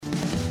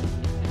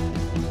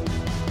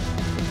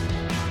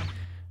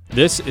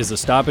This is the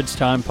Stoppage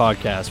Time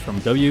podcast from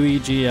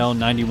WEGL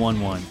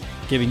 91.1,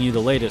 giving you the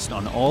latest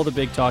on all the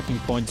big talking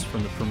points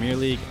from the Premier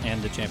League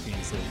and the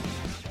Champions League.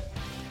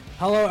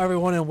 Hello,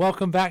 everyone, and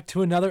welcome back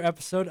to another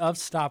episode of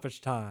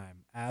Stoppage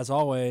Time. As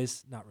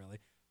always, not really,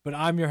 but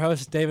I'm your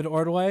host, David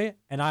Ordway,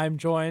 and I'm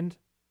joined,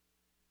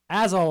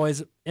 as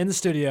always, in the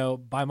studio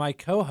by my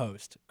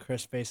co-host,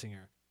 Chris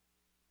Basinger.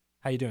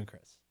 How you doing,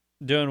 Chris?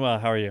 Doing well.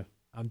 How are you?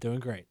 I'm doing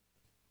great.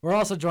 We're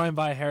also joined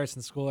by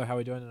Harrison Schooler. How are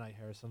we doing tonight,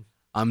 Harrison?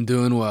 I'm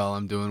doing well.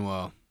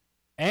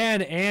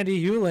 And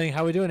Andy Hewling.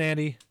 How we doing,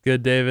 Andy?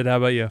 Good, David. How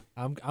about you?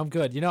 I'm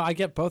good. You know, I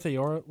get both of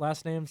your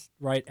last names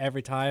right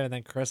every time, and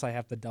then Chris, I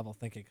have to double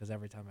think it because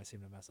every time I seem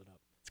to mess it up.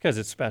 It's because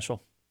it's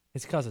special.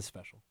 It's because it's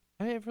special.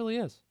 I mean, it really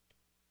is.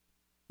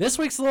 This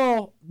week's a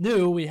little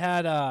new. We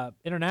had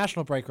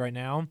international break right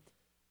now,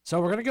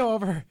 so we're going to go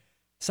over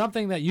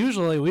something that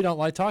usually we don't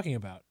like talking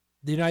about,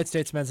 the United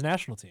States men's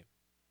national team.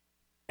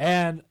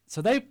 And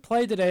so they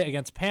played today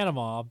against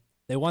Panama.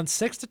 They won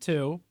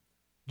 6-2.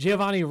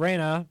 Giovanni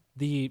Reyna,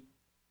 the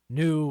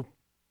new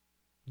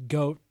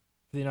GOAT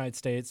for the United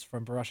States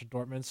from Borussia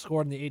Dortmund,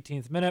 scored in the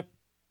 18th minute.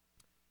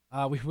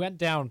 We went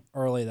down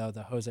early, though,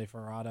 to Jose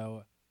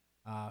Ferrado,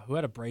 who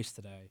had a brace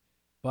today.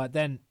 But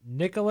then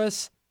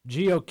Nicholas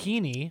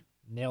Gioacchini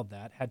nailed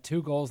that, had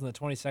 2 goals in the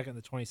 22nd and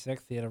the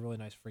 26th. He had a really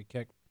nice free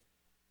kick.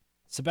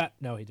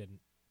 No, he didn't.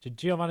 Did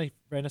Giovanni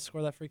Reyna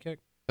score that free kick?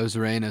 It was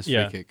Reyna's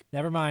free kick.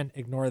 Never mind.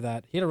 Ignore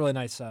that. He had a really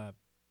nice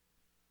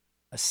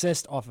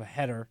assist off a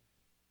header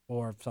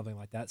or something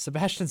like that.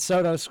 Sebastian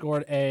Soto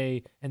scored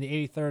in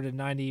the 83rd and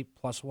 90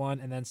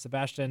 +1, and then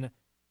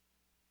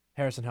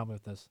Harrison, help me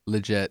with this.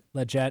 Legit.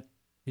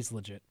 He's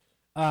legit.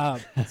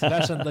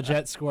 Sebastian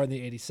Legit scored in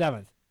the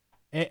 87th.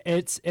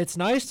 It's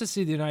nice to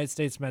see the United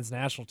States men's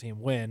national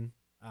team win,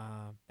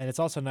 and it's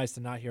also nice to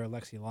not hear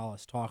Alexi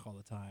Lawless talk all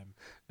the time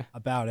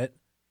about it.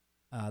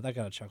 That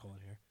got a chuckle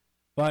in here.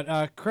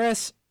 But,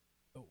 Chris,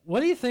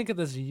 what do you think of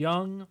this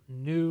young,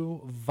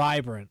 new,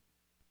 vibrant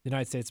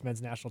United States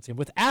men's national team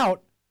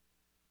without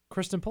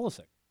Christian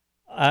Pulisic?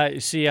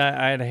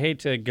 I'd hate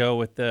to go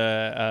with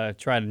the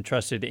tried and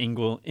trusted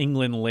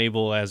England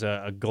label as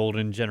a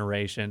golden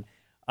generation.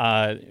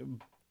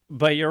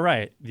 But you're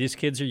right. These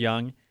kids are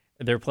young.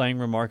 They're playing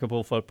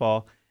remarkable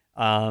football.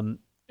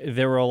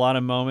 There were a lot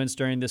of moments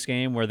during this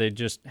game where they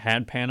just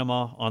had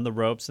Panama on the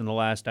ropes in the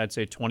last, I'd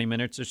say, 20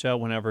 minutes or so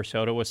whenever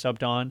Soto was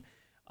subbed on.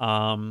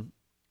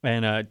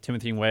 And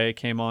Timothy Way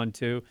came on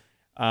too.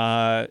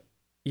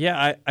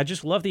 I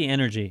just love the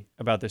energy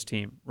about this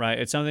team, right?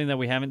 It's something that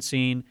we haven't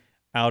seen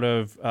out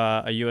of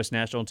a U.S.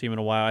 national team in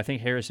a while. I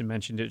think Harrison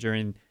mentioned it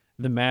during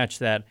the match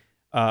that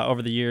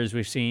over the years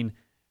we've seen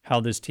how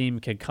this team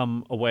can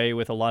come away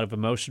with a lot of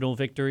emotional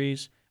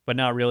victories, but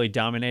not really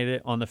dominate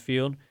it on the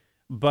field.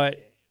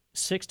 But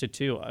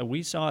 6-2,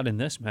 we saw it in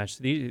this match.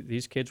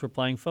 These kids were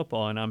playing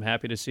football, and I'm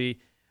happy to see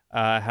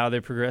how they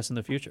progress in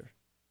the future.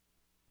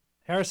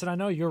 Harrison, I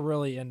know you're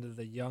really into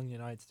the young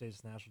United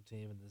States national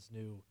team and this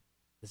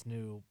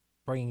new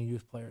bringing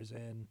youth players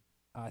in.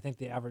 I think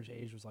the average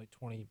age was like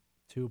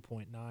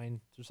 22.9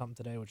 or something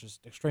today, which is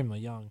extremely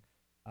young.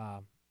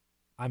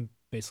 I'm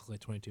basically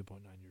 22.9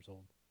 years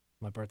old.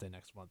 My birthday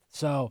next month.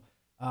 So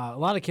a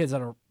lot of kids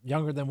that are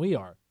younger than we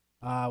are.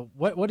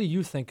 What do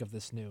you think of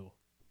this new?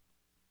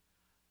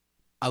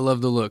 I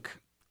love the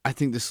look. I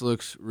think this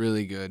looks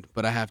really good,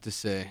 but I have to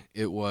say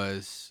it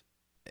was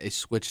a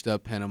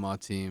switched-up Panama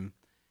team,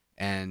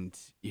 and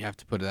you have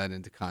to put that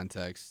into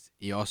context.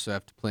 You also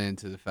have to play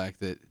into the fact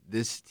that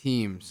this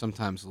team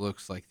sometimes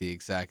looks like the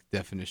exact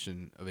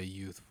definition of a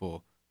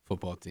youthful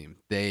football team.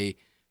 They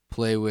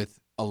play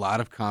with a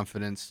lot of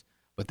confidence,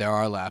 but there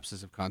are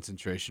lapses of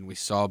concentration. We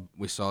saw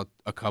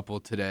a couple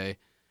today,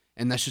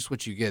 and that's just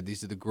what you get.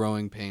 These are the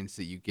growing pains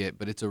that you get,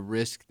 but it's a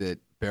risk that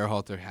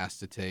Berhalter has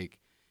to take.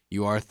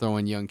 You are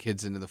throwing young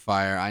kids into the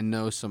fire. I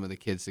know some of the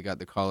kids that got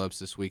the call-ups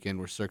this weekend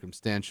were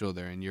circumstantial.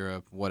 They're in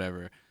Europe,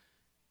 whatever.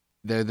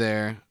 They're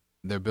there.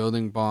 They're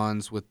building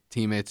bonds with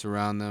teammates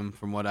around them.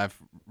 From what I've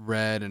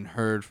read and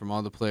heard from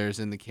all the players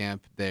in the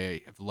camp,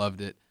 they have loved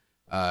it.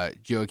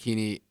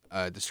 Gioacchini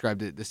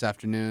described it this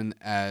afternoon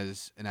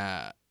as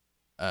a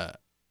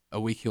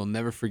week he'll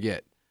never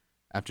forget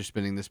after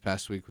spending this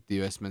past week with the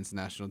U.S. men's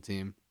national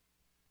team.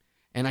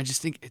 And I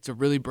just think it's a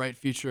really bright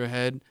future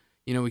ahead.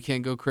 You know, we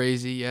can't go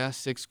crazy. Yeah,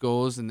 6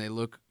 goals, and they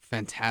look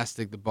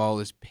fantastic. The ball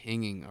is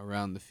pinging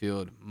around the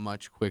field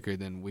much quicker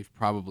than we've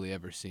probably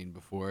ever seen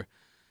before.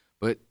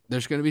 But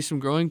there's going to be some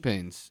growing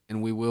pains,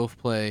 and we will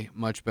play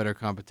much better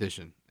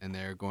competition, and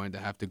they're going to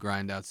have to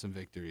grind out some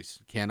victories.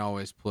 Can't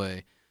always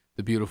play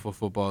the beautiful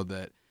football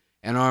that,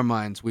 in our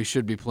minds, we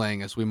should be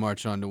playing as we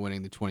march on to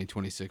winning the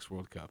 2026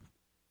 World Cup.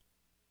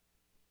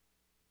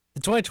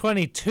 The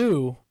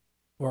 2022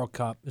 World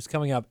Cup is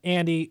coming up.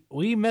 Andy,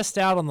 we missed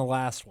out on the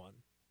last one.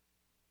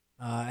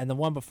 And the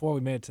one before we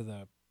made it to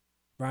the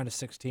round of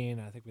 16,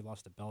 I think we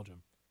lost to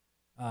Belgium.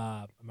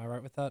 Am I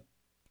right with that?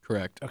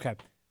 Correct. Okay.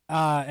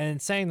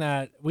 And saying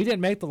that, we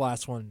didn't make the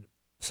last one.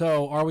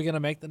 So are we going to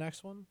make the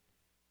next one?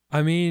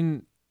 I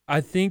mean,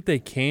 I think they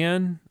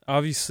can.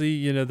 Obviously,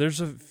 you know,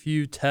 there's a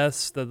few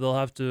tests that they'll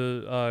have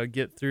to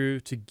get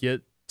through to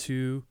get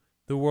to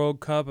the World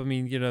Cup. I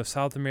mean, you know,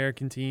 South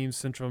American teams,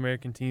 Central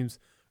American teams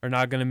are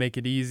not going to make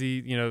it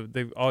easy. You know,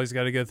 they've always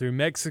got to go through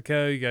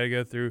Mexico. You got to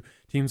go through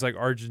teams like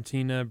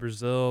Argentina,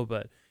 Brazil.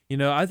 But, you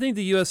know, I think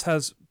the U.S.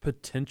 has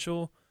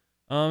potential.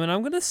 And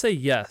I'm going to say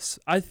yes.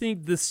 I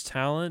think this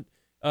talent,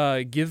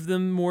 give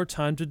them more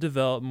time to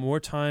develop, more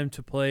time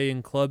to play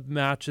in club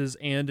matches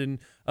and in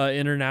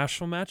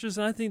international matches.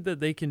 And I think that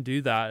they can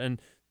do that. And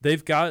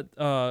they've got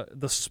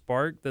the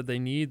spark that they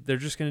need. They're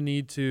just going to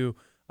need to,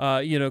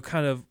 you know,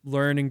 kind of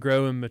learn and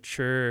grow and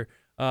mature.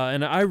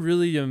 And I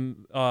really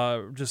am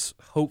just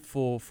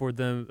hopeful for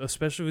them,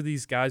 especially with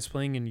these guys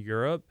playing in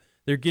Europe.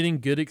 They're getting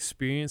good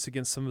experience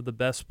against some of the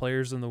best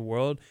players in the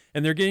world,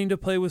 and they're getting to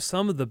play with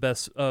some of the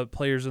best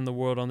players in the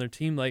world on their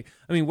team. Like,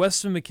 I mean,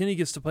 Weston McKennie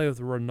gets to play with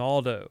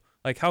Ronaldo.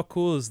 Like, how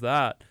cool is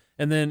that?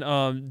 And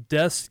then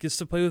Dest gets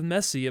to play with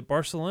Messi at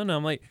Barcelona.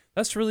 I'm like,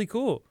 that's really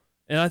cool.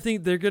 And I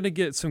think they're going to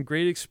get some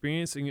great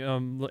experience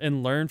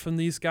and learn from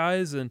these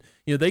guys. And,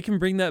 you know, they can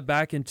bring that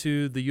back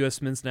into the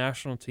U.S. men's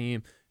national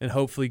team and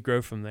hopefully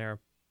grow from there.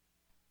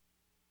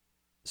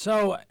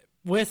 So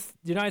with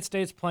the United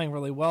States playing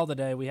really well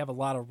today, we have a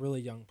lot of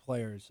really young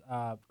players.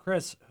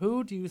 Chris,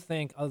 who do you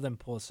think, other than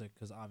Pulisic,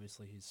 because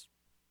obviously he's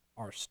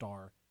our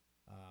star,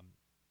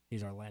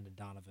 he's our Landon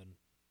Donovan,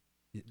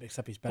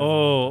 except he's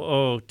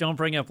better. Don't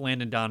bring up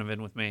Landon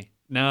Donovan with me.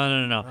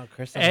 No. Oh,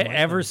 Chris doesn't like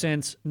Ever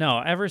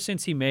him.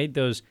 since he made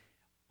those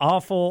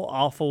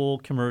awful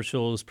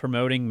commercials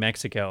promoting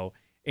Mexico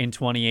in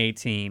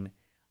 2018,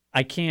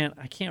 I can't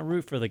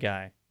root for the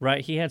guy.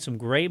 Right? He had some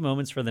great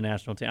moments for the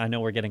national team. I know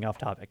we're getting off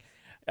topic.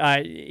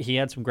 He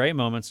had some great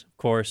moments, of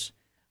course,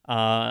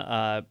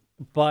 but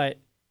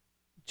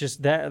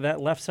just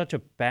that left such a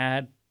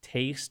bad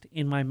taste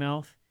in my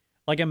mouth.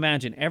 Like,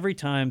 imagine every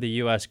time the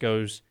U.S.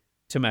 goes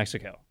to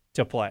Mexico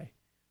to play,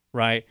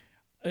 right?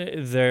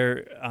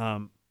 They're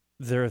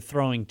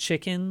throwing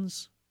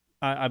chickens,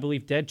 I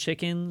believe dead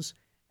chickens,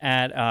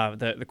 at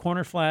the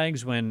corner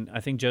flags when I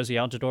think Josie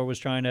Altidore was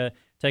trying to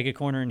take a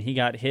corner and he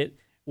got hit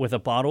with a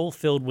bottle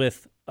filled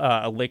with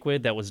a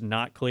liquid that was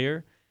not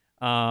clear.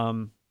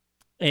 I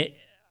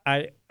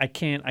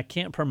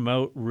can't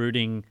promote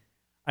rooting.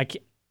 I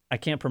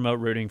can't promote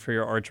rooting for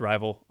your arch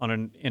rival on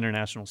an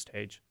international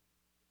stage.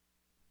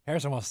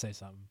 Harrison wants to say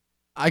something.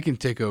 I can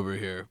take over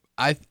here.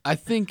 I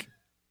think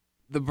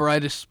the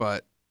brightest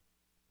spot,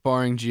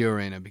 barring Gio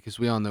Reyna, because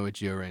we all know what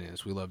Gio Reyna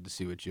is. We love to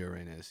see what Gio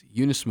Reyna is.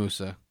 Yunus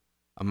Musa.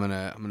 I'm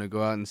gonna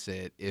go out and say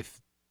it.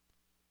 If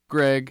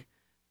Greg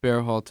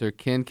Berhalter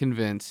can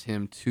convince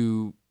him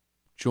to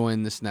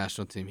join this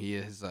national team, he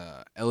is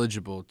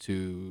eligible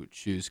to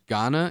choose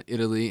Ghana,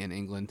 Italy, and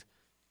England.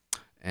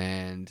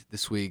 And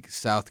this week,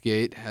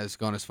 Southgate has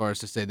gone as far as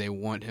to say they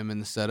want him in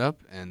the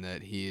setup and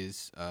that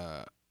he's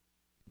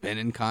been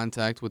in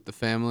contact with the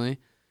family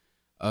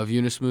of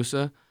Yunus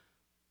Musa.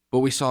 But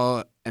we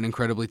saw an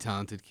incredibly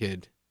talented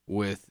kid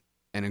with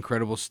an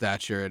incredible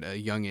stature at a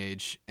young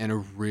age and a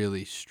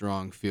really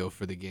strong feel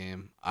for the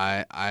game.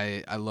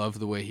 I love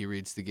the way he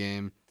reads the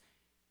game.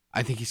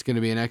 I think he's going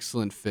to be an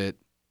excellent fit.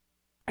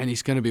 And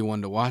he's going to be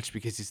one to watch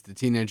because he's the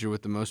teenager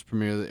with the most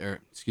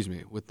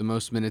with the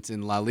most minutes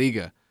in La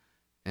Liga,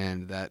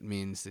 and that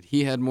means that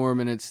he had more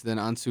minutes than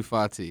Ansu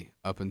Fati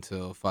up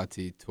until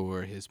Fati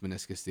tore his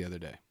meniscus the other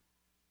day.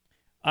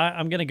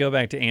 I'm going to go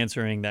back to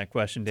answering that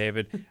question,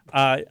 David.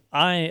 I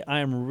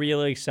am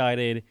really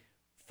excited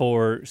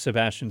for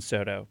Sebastian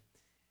Soto.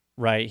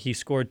 Right, he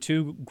scored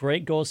 2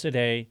 great goals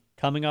today,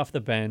 coming off the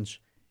bench.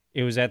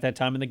 It was at that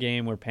time in the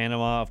game where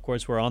Panama, of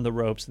course, were on the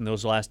ropes in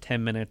those last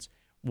 10 minutes.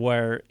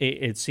 Where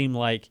it seemed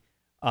like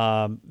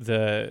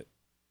the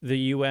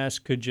U.S.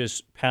 could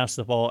just pass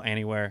the ball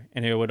anywhere,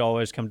 and it would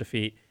always come to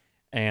feet,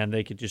 and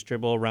they could just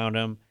dribble around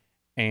him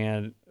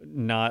and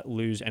not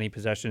lose any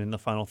possession in the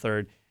final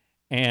third.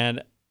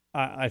 And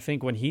I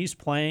think when he's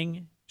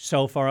playing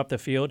so far up the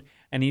field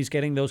and he's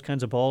getting those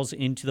kinds of balls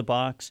into the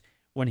box,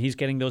 when he's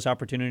getting those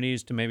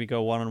opportunities to maybe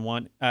go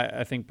one-on-one,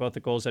 I think both the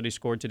goals that he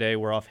scored today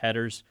were off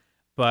headers,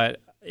 but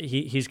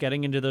he's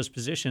getting into those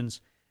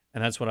positions,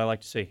 and that's what I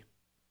like to see.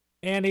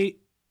 Andy,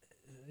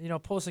 you know,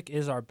 Pulisic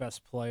is our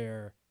best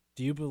player.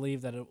 Do you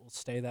believe that it will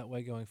stay that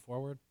way going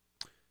forward?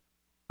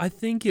 I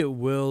think it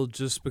will,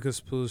 just because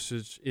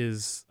Pulisic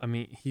is, I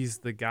mean, he's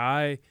the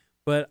guy,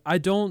 but I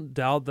don't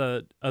doubt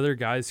that other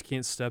guys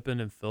can't step in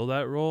and fill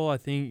that role. I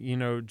think, you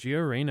know,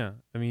 Gio Reyna,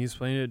 I mean, he's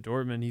playing at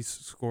Dortmund. He's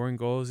scoring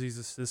goals. He's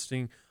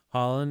assisting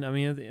Holland. I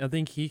mean, I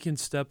think he can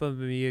step up and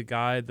be a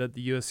guy that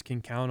the U.S.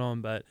 can count on.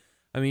 But,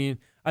 I mean,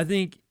 I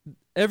think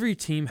every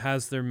team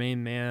has their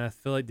main man. I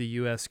feel like the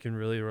U.S. can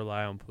really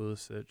rely on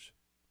Pulisic.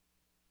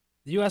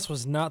 The U.S.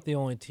 was not the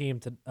only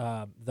team,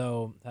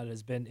 though, that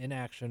has been in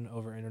action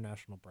over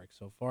international break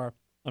so far.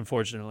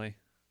 Unfortunately.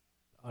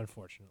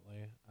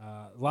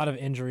 A lot of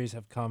injuries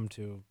have come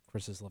to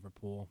Chris's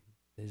Liverpool,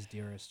 his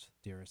dearest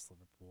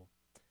Liverpool,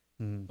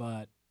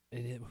 but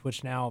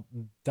which now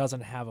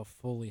doesn't have a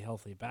fully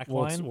healthy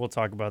backline. We'll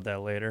talk about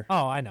that later.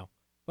 Oh, I know,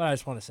 but I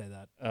just want to say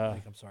that.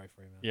 I'm sorry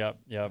for you, man.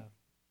 Yep.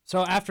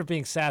 So after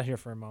being sad here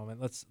for a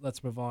moment,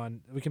 let's move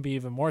on. We can be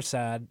even more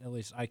sad, at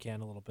least I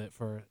can a little bit,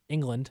 for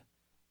England,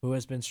 who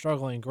has been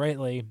struggling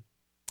greatly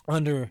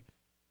under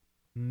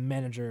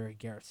manager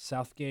Gareth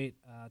Southgate.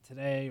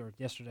 Today or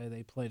yesterday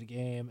they played a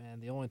game,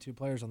 and the only two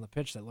players on the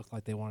pitch that looked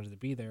like they wanted to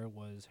be there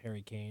was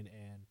Harry Kane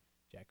and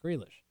Jack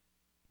Grealish.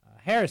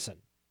 Harrison,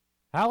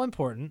 how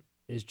important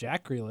is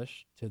Jack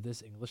Grealish to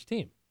this English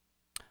team?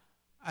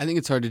 I think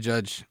it's hard to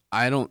judge.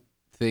 I don't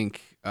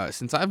think,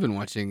 since I've been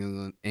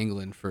watching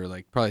England for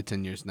like probably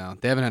 10 years now,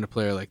 they haven't had a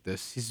player like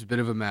this. He's a bit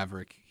of a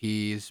maverick.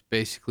 He's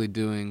basically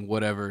doing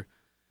whatever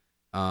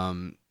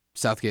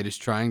Southgate is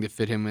trying to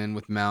fit him in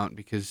with Mount,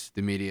 because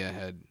the media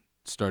had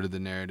started the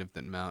narrative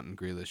that Mount and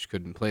Grealish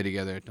couldn't play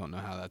together. I don't know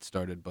how that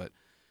started, but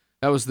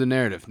that was the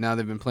narrative. Now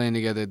they've been playing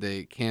together.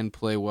 They can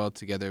play well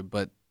together,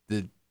 but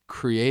the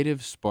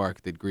creative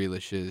spark that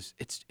Grealish is,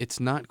 it's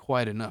not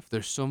quite enough.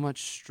 There's so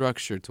much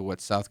structure to what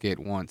Southgate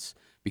wants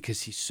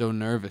because he's so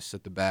nervous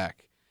at the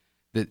back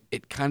that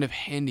it kind of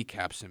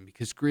handicaps him,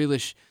 because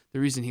Grealish, the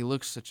reason he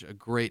looks such a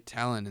great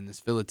talent in this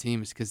Villa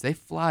team is because they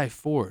fly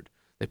forward.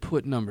 They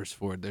put numbers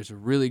forward. There's a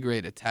really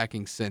great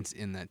attacking sense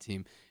in that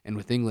team. And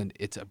with England,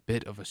 it's a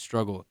bit of a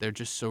struggle. They're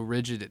just so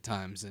rigid at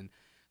times, and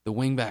the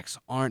wingbacks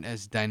aren't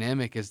as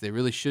dynamic as they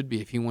really should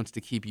be if he wants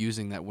to keep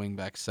using that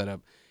wingback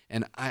setup.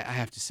 And I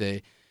have to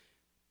say,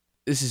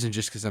 this isn't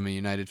just because I'm a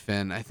United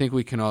fan. I think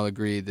we can all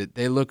agree that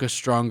they look a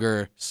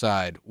stronger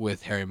side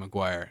with Harry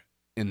Maguire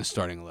in the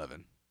starting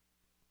 11.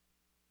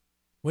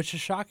 Which is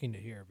shocking to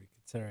hear,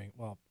 considering,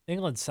 well,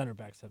 England's center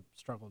backs have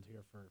struggled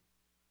here for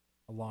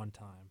a long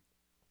time.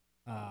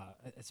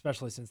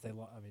 Especially since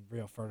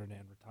Rio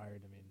Ferdinand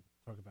retired.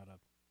 Talk about a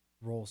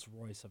Rolls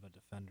Royce of a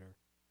defender.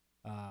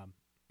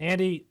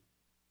 Andy,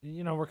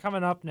 we're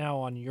coming up now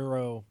on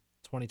Euro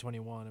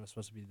 2021. It was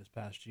supposed to be this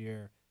past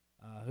year.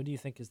 Who do you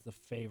think is the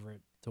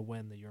favorite to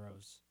win the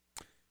Euros?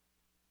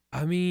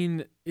 I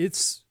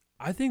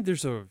think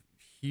there's a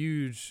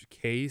huge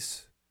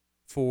case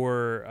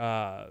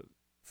for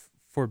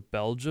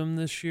Belgium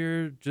this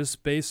year,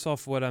 just based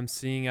off what I'm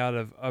seeing out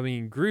of,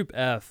 Group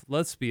F,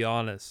 let's be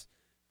honest.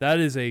 That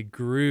is a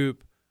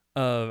group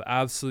of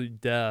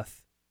absolute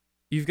death.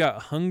 You've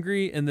got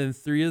Hungary and then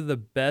three of the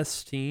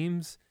best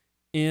teams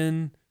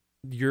in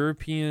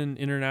European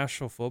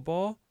international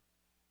football.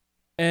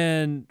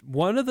 And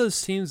one of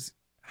those teams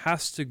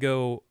has to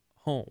go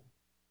home.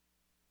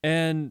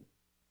 And,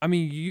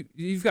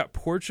 you've got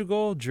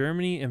Portugal,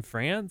 Germany, and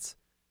France.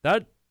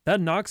 That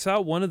knocks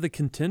out one of the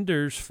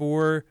contenders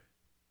for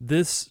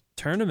this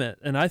tournament.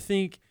 And I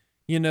think,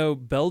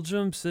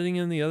 Belgium sitting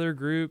in the other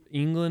group,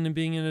 England and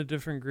being in a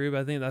different group,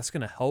 I think that's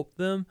going to help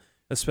them,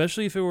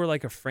 especially if it were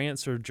like a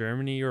France or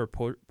Germany or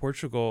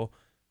Portugal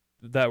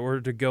that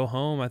were to go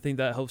home. I think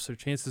that helps their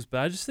chances.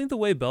 But I just think the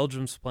way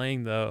Belgium's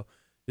playing, though,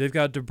 they've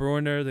got De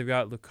Bruyne, they've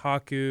got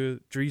Lukaku,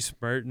 Dries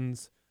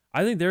Mertens.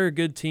 I think they're a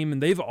good team,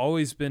 and they've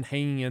always been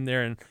hanging in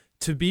there. And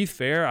to be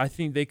fair, I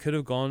think they could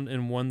have gone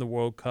and won the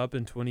World Cup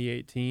in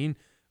 2018.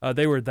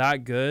 They were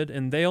that good,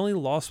 and they only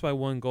lost by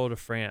 1 goal to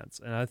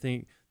France. And I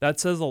think that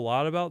says a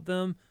lot about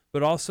them.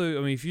 But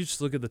also, if you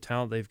just look at the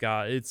talent they've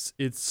got, it's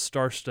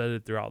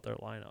star-studded throughout their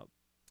lineup.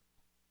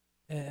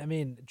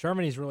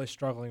 Germany's really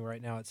struggling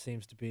right now, it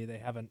seems to be. They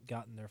haven't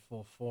gotten their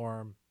full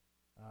form,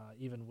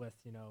 even with,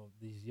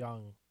 these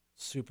young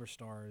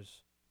superstars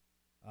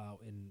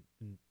in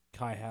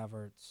Kai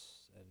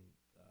Havertz and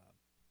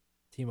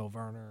Timo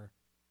Werner.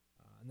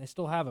 And they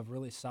still have a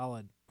really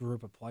solid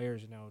group of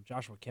players.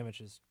 Joshua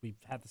Kimmich we've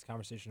had this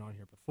conversation on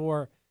here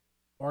before,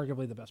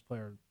 arguably the best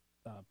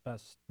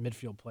best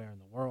midfield player in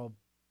the world.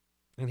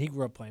 And he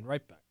grew up playing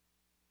right back.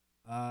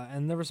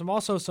 And there was there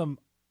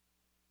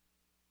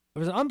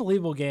was an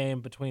unbelievable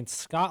game between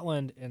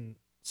Scotland and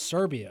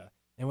Serbia,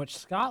 in which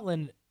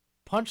Scotland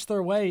punched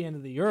their way into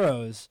the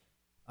Euros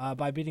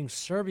by beating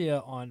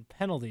Serbia on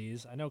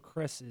penalties. I know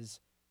Chris is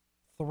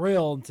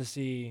thrilled to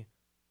see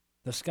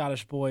the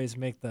Scottish boys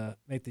make the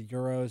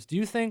Euros. Do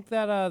you think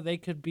that they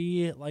could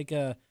be like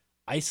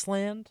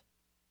Iceland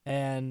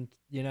and,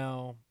 win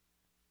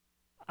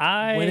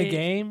a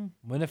game,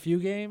 win a few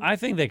games? I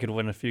think they could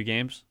win a few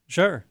games.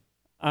 Sure.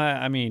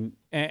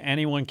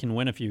 Anyone can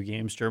win a few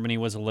games. Germany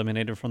was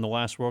eliminated from the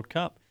last World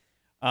Cup.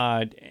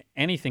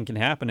 Anything can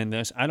happen in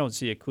this. I don't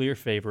see a clear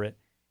favorite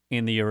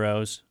in the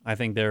Euros. I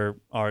think there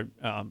are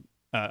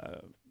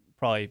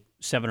probably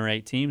 7 or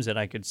 8 teams that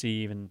I could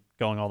see even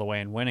going all the way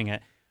and winning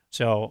it.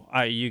 So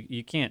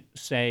you can't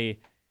say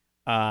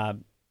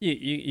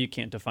you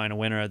can't define a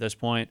winner at this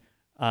point,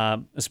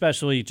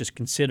 especially just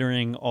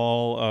considering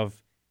all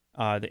of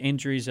the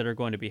injuries that are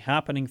going to be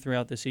happening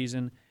throughout the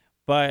season.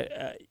 But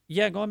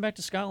going back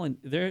to Scotland,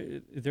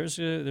 there's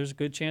a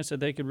good chance that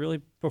they could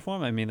really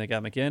perform. They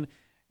got McGinn,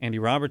 Andy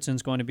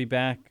Robertson's going to be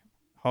back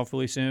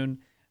hopefully soon.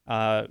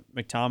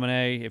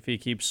 McTominay, if he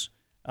keeps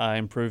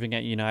improving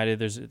at United,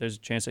 there's a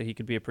chance that he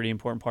could be a pretty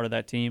important part of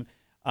that team.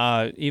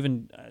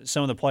 Even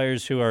some of the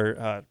players who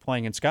are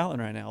playing in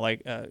Scotland right now,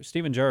 like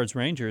Steven Gerrard's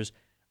Rangers,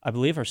 I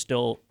believe are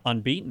still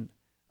unbeaten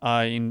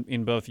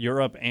in both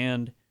Europe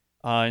and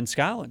in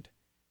Scotland.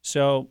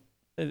 So,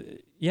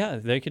 Yeah,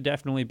 they could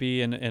definitely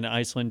be an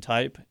Iceland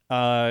type.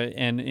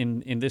 And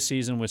in this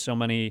season with so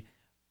many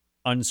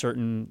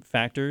uncertain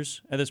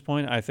factors at this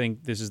point, I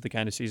think this is the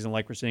kind of season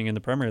like we're seeing in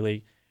the Premier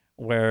League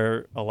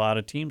where a lot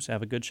of teams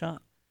have a good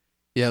shot.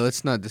 Yeah,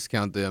 let's not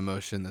discount the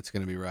emotion that's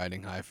going to be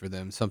riding high for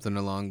them. Something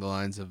along the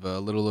lines of a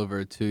little over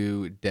a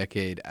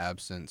 2-decade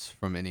absence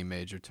from any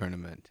major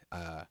tournament.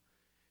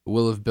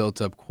 Will have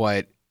built up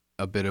quite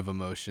a bit of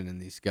emotion in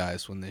these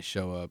guys when they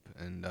show up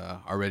and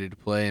are ready to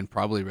play and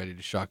probably ready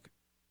to shock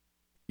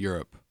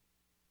Europe.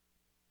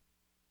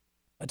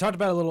 I talked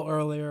about it a little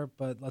earlier,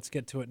 but let's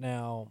get to it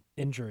now.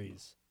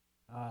 Injuries.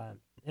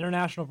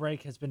 International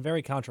break has been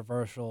very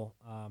controversial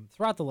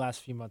throughout the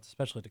last few months,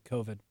 especially to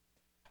COVID.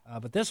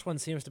 But this one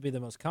seems to be the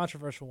most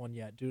controversial one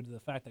yet due to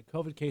the fact that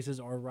COVID cases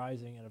are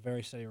rising at a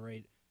very steady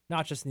rate,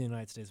 not just in the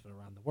United States, but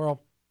around the world.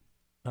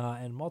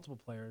 And multiple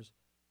players,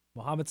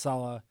 Mohamed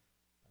Salah,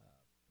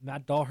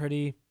 Matt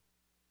Doherty,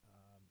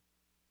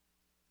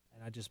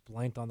 and I just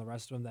blanked on the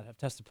rest of them that have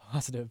tested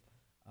positive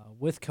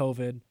with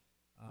COVID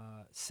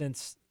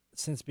since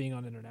being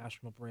on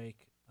international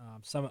break.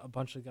 A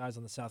bunch of guys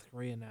on the South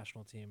Korean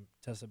national team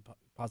tested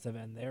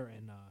positive, and they're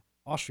in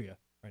Austria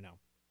right now.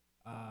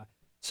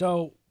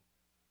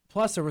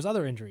 Plus there was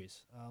other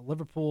injuries.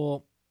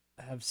 Liverpool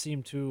have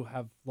seemed to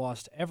have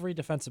lost every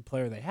defensive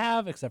player they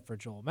have except for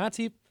Joel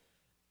Matip,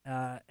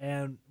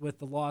 and with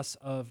the loss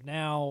of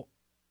now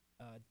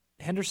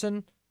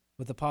Henderson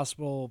with a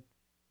possible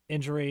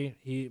injury,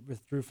 he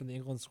withdrew from the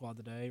England squad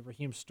today.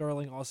 Raheem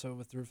Sterling also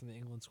withdrew from the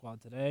England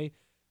squad today,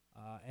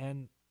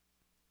 and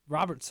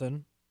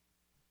Robertson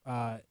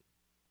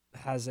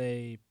has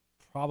a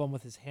problem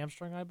with his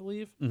hamstring, I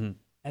believe. Mm-hmm.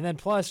 And then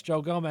plus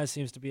Joe Gomez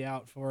seems to be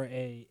out for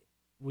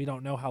we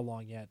don't know how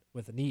long yet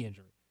with a knee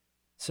injury.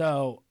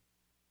 So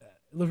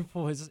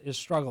Liverpool is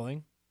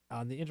struggling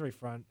on the injury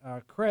front.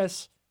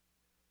 Chris,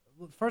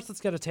 first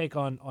let's get a take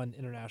on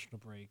international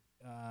break.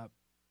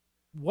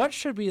 What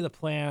should be the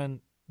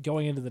plan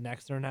going into the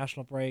next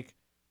international break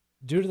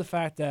due to the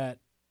fact that,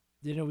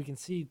 we can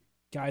see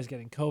guys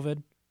getting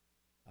COVID,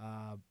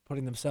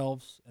 putting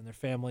themselves and their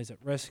families at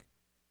risk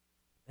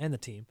and the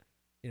team,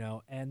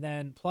 and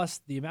then plus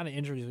the amount of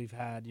injuries we've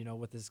had,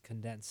 with this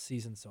condensed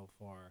season so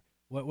far.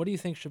 What do you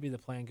think should be the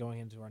plan going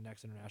into our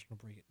next international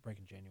break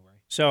in January?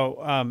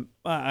 So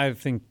I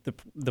think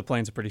the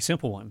plan's a pretty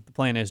simple one. The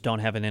plan is don't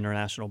have an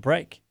international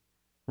break,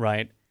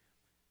 right?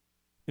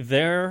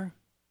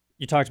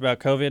 You talked about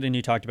COVID and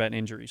you talked about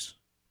injuries.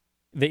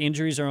 The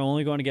injuries are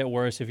only going to get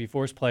worse if you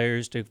force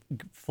players to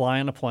fly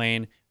on a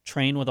plane,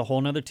 train with a whole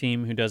nother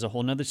team who does a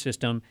whole nother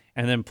system,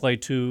 and then play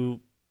 2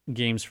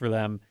 games for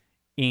them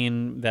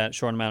in that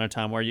short amount of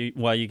time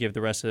while you give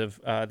the rest of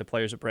the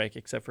players a break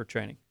except for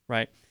training,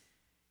 right?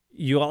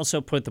 You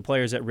also put the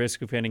players at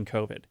risk of getting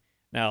COVID.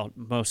 Now,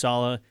 Mo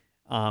Salah,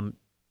 and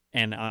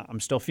I'm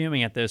still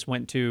fuming at this,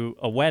 went to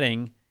a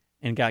wedding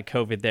and got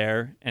COVID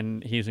there,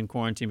 and he's in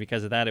quarantine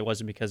because of that. It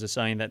wasn't because of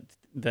something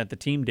that the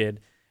team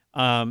did.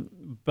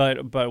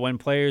 But when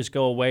players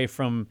go away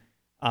from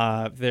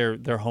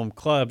their home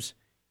clubs,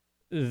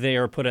 they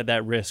are put at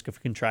that risk of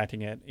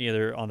contracting it,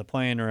 either on the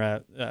plane or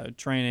at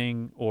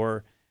training,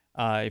 or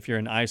if you're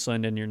in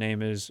Iceland and your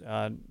name is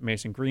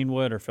Mason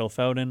Greenwood or Phil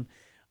Foden.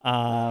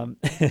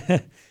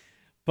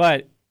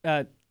 But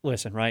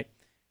listen, right?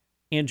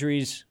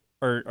 Injuries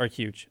are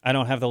huge. I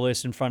don't have the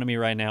list in front of me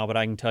right now, but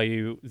I can tell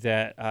you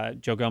that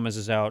Joe Gomez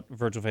is out.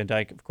 Virgil van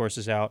Dijk, of course,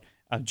 is out.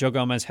 Joe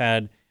Gomez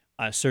had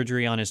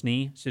surgery on his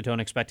knee, so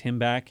don't expect him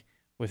back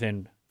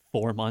within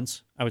 4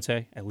 months, I would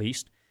say, at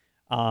least.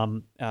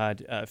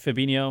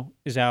 Fabinho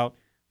is out.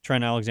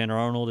 Trent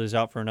Alexander-Arnold is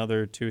out for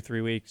another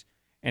 2-3 weeks.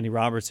 Andy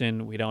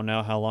Robertson, we don't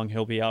know how long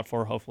he'll be out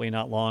for. Hopefully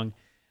not long.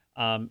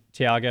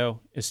 Thiago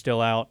is still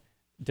out.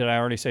 Did I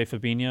already say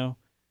Fabinho?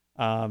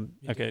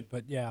 Okay.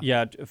 But yeah.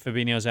 Yeah,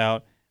 Fabinho's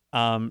out.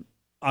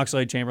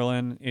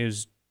 Oxlade-Chamberlain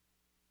is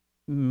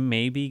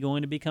maybe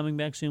going to be coming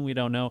back soon. We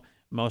don't know.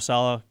 Mo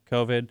Salah,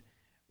 COVID,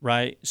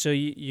 right? So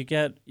you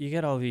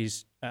get all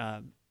these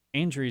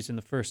injuries in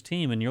the first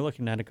team, and you're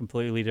looking at a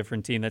completely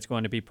different team that's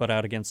going to be put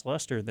out against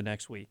Leicester the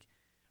next week,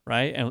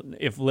 right? And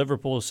if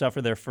Liverpool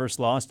suffer their first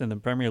loss in the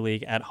Premier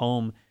League at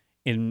home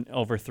in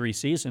over 3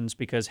 seasons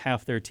because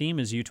half their team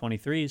is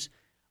U23s,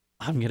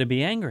 I'm going to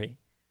be angry,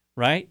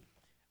 right?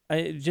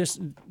 Just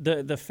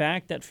the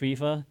fact that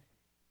FIFA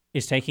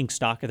is taking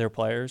stock of their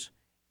players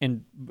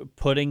and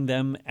putting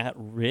them at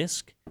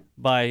risk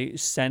by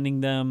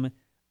sending them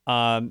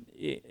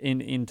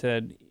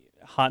into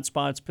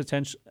hotspots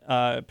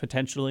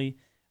potentially,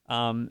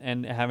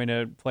 and having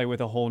to play with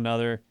a whole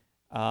nother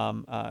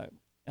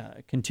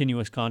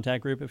continuous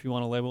contact group, if you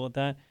want to label it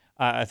that.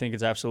 I think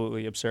it's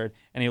absolutely absurd.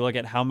 And you look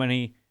at how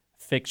many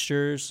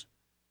fixtures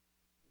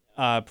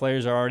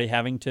players are already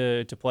having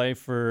to play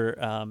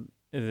for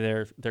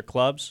their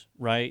clubs,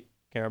 right?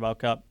 Carabao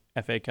Cup,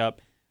 FA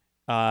Cup,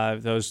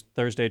 those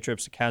Thursday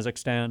trips to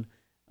Kazakhstan,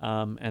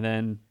 and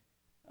then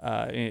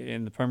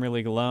in the Premier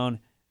League alone,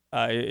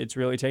 it's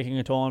really taking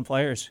a toll on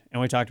players.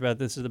 And we talked about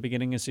this at the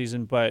beginning of the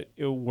season, but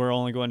we're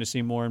only going to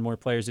see more and more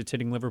players. It's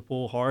hitting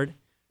Liverpool hard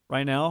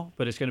right now,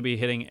 but it's going to be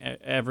hitting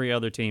every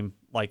other team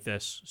like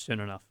this soon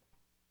enough.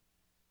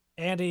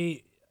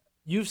 Andy,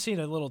 you've seen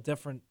a little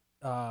different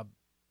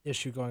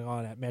issue going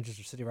on at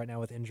Manchester City right now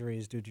with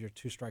injuries due to your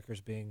two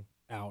strikers being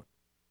out.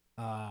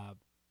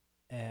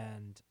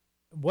 And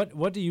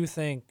what do you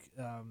think?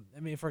 I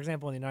mean, for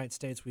example, in the United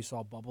States, we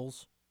saw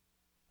bubbles,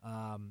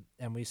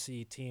 and we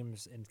see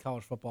teams in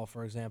college football,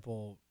 for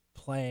example,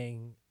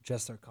 playing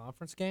just their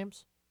conference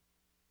games.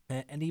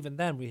 And even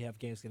then, we have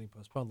games getting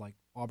postponed, like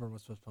Auburn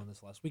was postponed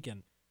this last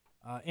weekend.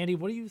 Andy,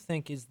 what do you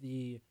think is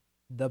the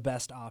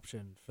best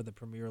option for the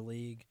Premier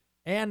League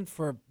and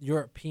for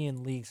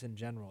European leagues in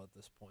general at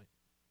this point?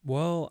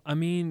 Well, I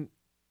mean,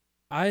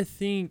 I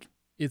think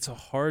it's a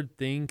hard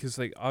thing because,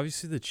 like,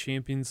 obviously the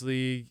Champions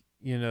League,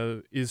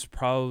 is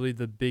probably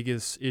the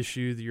biggest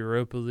issue. The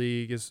Europa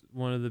League is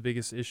one of the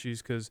biggest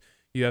issues because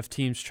you have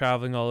teams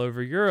traveling all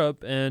over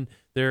Europe and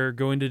they're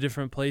going to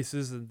different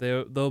places, and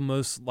they'll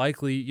most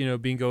likely,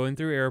 be going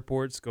through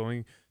airports,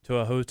 going to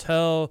a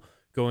hotel,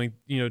 going,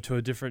 to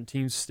a different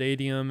team's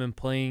stadium and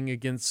playing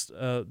against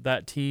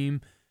that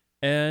team,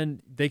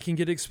 and they can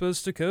get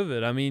exposed to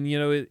COVID. I mean,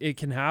 it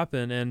can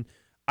happen. And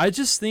I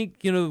just think,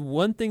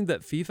 one thing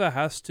that FIFA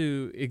has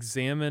to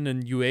examine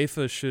and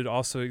UEFA should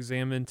also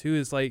examine too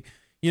is, like,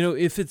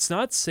 if it's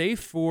not safe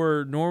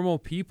for normal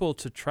people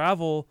to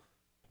travel,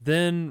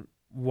 then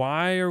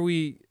why are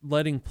we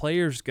letting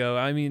players go?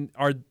 I mean,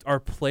 are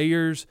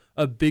players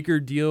a bigger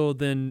deal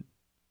than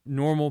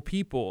normal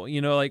people?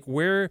 Like,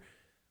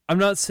 I'm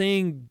not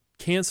saying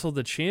cancel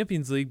the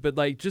Champions League, but,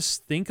 like,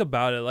 just think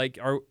about it. Like,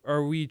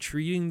 are we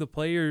treating the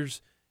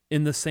players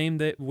in the same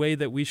way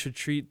that we should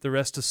treat the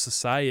rest of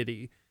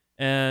society?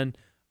 And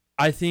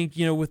I think,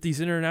 with these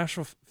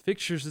international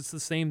fixtures, it's the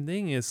same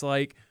thing. It's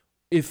like,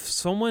 if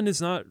someone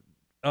is not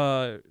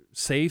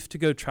safe to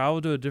go travel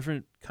to a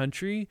different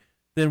country,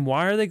 then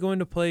why are they going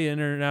to play an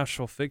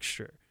international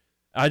fixture?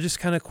 I just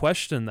kind of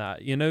question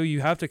that.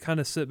 You have to kind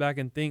of sit back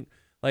and think,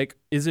 like,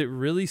 is it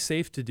really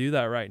safe to do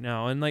that right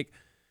now? And, like,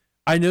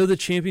 I know the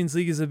Champions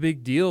League is a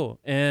big deal,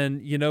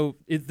 and,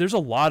 there's a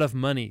lot of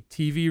money,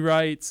 TV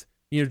rights,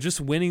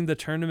 just winning the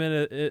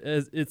tournament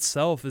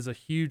itself is a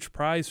huge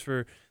prize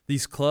for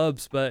these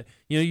clubs. But,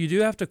 you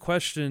do have to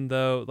question,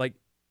 though, like,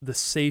 the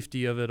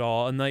safety of it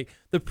all. And, like,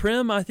 the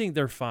Prem, I think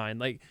they're fine.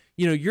 Like,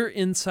 you're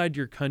inside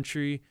your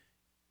country.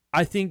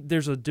 I think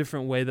there's a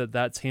different way that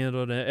that's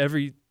handled,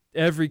 and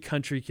every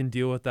country can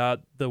deal with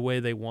that the way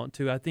they want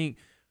to. I think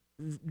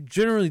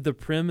generally the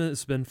Prem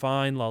has been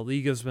fine, La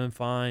Liga's been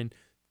fine,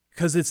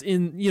 because it's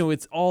in,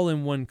 it's all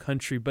in one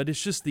country. But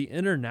it's just the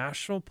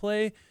international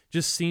play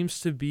just seems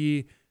to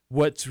be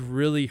what's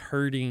really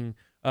hurting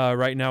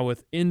right now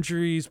with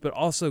injuries, but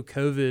also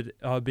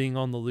COVID being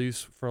on the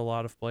loose for a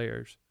lot of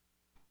players.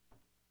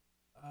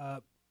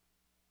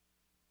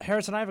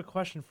 Harrison, I have a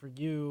question for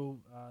you,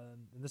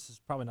 and this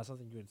is probably not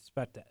something you would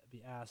expect to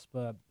be asked,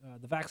 but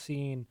the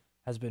vaccine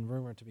has been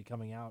rumored to be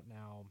coming out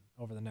now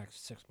over the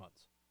next 6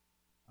 months.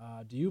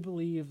 Do you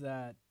believe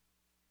that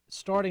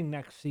starting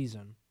next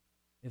season,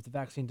 if the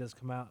vaccine does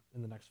come out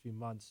in the next few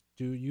months,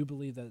 do you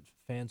believe that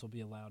fans will be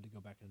allowed to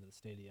go back into the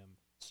stadium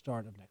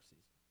start of next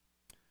season?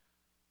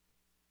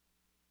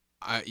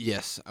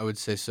 Yes, I would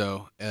say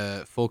so.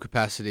 Full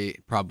capacity,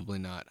 probably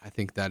not. I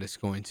think that is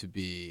going to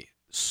be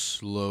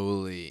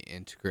slowly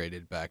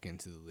integrated back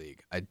into the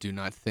league. I do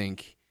not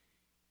think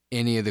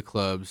any of the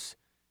clubs,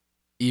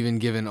 even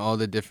given all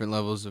the different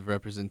levels of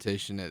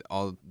representation at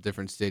all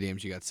different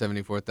stadiums, you got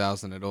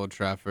 74,000 at Old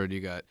Trafford, you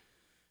got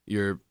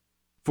your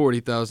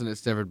 40,000 at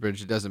Stamford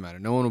Bridge, it doesn't matter.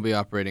 No one will be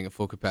operating at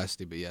full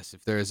capacity, but yes,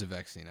 if there is a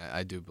vaccine,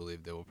 I do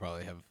believe they will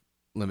probably have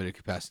limited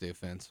capacity of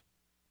fans.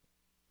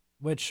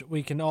 Which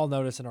we can all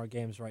notice in our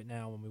games right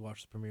now when we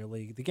watch the Premier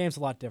League. The game's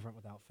a lot different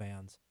without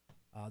fans.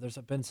 There's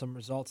been some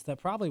results that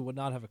probably would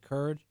not have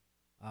occurred.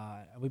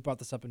 We brought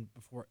this up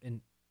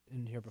in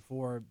here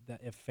before,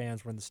 that if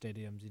fans were in the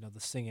stadiums, the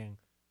singing,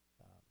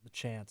 the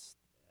chants,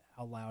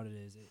 how loud it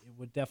is, it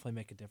would definitely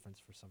make a difference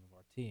for some of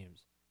our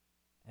teams.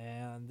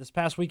 And this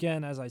past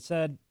weekend, as I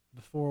said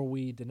before,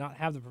 we did not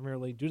have the Premier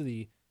League due to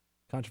the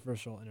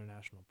controversial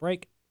international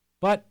break.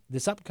 But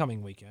this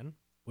upcoming weekend,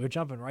 we're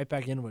jumping right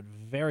back into it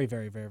very,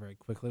 very, very, very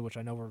quickly, which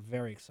I know we're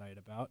very excited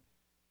about.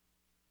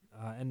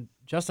 And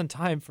just in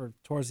time for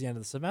towards the end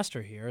of the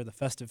semester here, the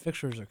festive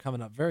fixtures are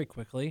coming up very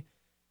quickly.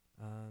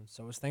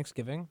 So is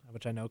Thanksgiving,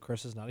 which I know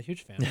Chris is not a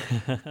huge fan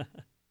of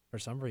for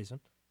some reason.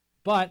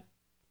 But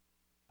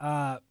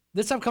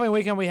this upcoming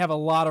weekend, we have a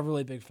lot of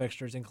really big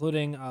fixtures,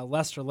 including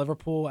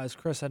Leicester-Liverpool. As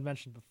Chris had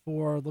mentioned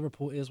before,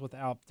 Liverpool is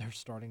without their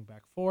starting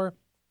back four,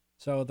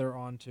 so they're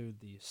on to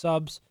the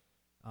subs.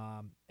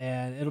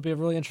 And it'll be a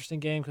really interesting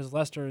game because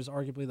Leicester is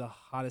arguably the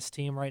hottest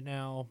team right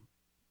now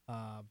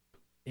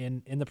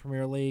in the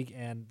Premier League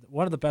and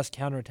one of the best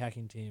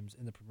counterattacking teams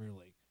in the Premier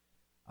League.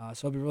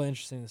 So it'll be really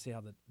interesting to see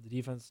how the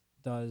defense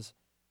does.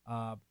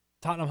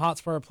 Tottenham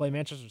Hotspur play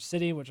Manchester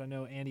City, which I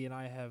know Andy and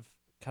I have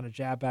kind of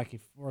jabbed back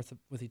and forth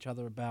with each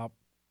other about,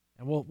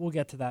 and we'll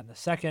get to that in a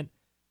second,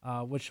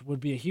 which would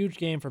be a huge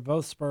game for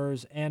both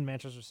Spurs and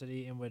Manchester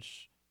City, in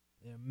which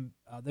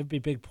There'd be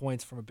big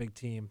points from a big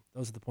team.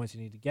 Those are the points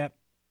you need to get.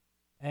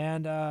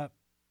 And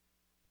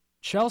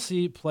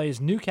Chelsea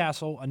plays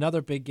Newcastle,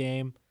 another big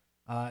game.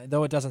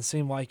 Though it doesn't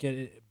seem like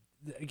it.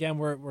 Again,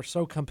 we're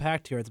so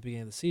compact here at the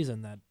beginning of the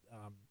season that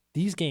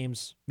these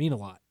games mean a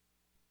lot.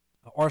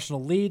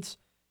 Arsenal leads,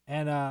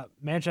 and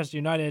Manchester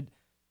United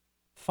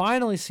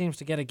finally seems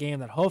to get a game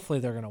that hopefully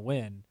they're going to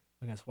win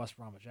against West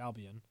Bromwich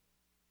Albion.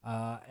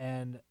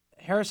 And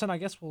Harrison, I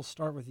guess we'll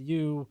start with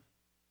you.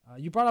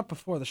 You brought up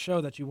before the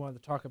show that you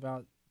wanted to talk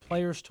about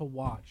players to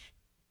watch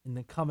in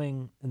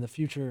the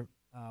future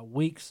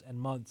weeks and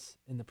months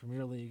in the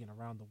Premier League and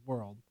around the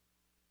world.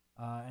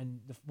 And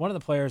one of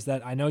the players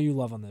that I know you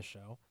love on this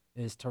show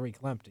is Tariq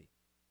Lamptey.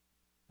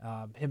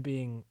 Him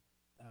being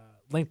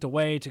linked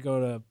away to go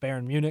to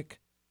Bayern Munich.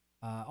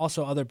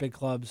 Also other big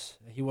clubs.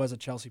 He was a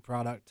Chelsea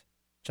product.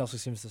 Chelsea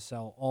seems to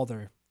sell all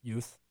their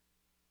youth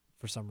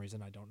for some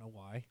reason. I don't know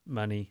why.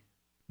 Money.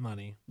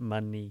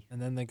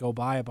 And then they go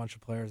buy a bunch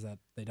of players that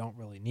they don't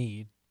really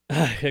need.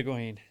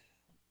 Higuain.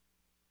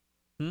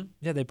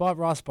 Yeah, they bought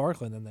Ross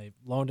Barkley and then they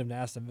loaned him to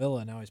Aston Villa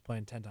and now he's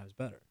playing 10 times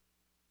better.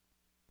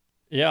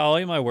 Yeah, I'll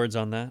eat my words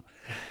on that.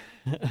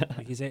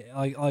 Like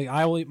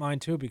I will eat mine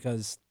too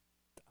because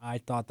I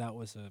thought that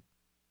was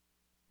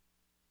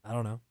I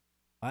don't know.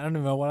 I don't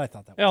even know what I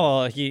thought that was. Yeah,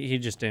 well, he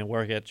just didn't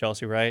work at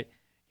Chelsea, right?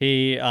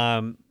 He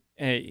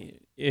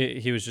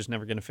was just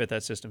never going to fit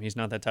that system. He's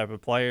not that type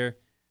of player,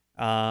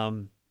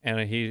 and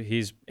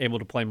he's able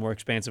to play more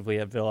expansively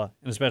at Villa,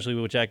 and especially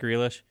with Jack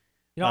Grealish.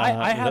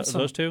 I have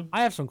those two.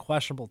 I have some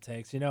questionable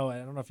takes. I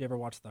don't know if you ever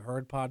watched the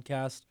Herd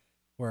podcast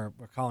where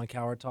Colin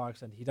Cowherd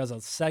talks, and he does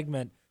a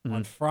segment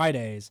on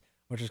Fridays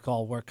which is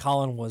called "Where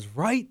Colin Was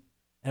Right"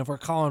 and "Where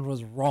Colin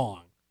Was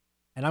Wrong."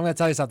 And I'm going to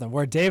tell you something.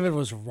 Where David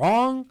was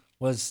wrong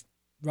was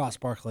Ross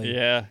Barkley.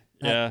 Yeah.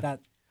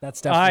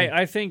 That's definitely.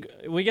 I think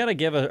we got to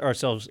give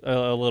ourselves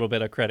a little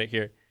bit of credit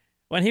here.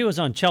 When he was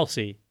on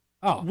Chelsea,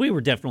 we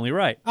were definitely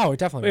right. Oh, we're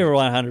definitely. We were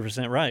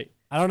 100% right.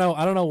 I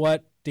don't know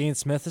what Dean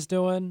Smith is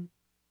doing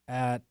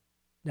at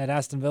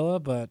Aston Villa,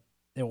 but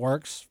it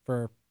works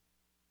for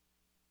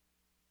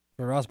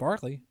Ross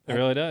Barkley. It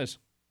really does.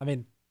 I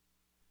mean,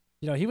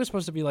 he was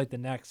supposed to be like the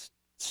next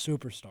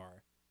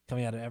superstar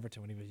coming out of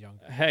Everton when he was young.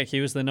 Heck,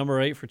 he was the number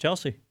 8 for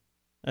Chelsea.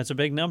 That's a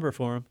big number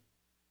for him.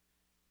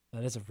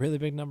 That is a really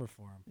big number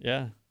for him.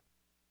 Yeah.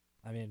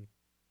 I mean,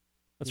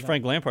 that's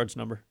Frank Lampard's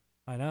number.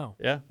 I know.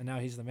 Yeah. And now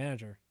he's the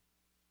manager.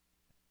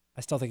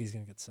 I still think he's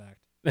going to get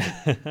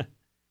sacked.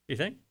 You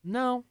think?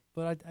 No,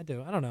 but I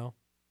do. I don't know.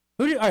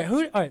 All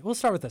right, we'll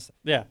start with this.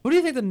 Yeah. Who do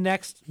you think the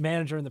next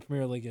manager in the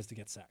Premier League is to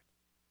get sacked?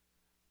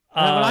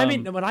 When I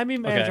mean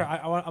manager,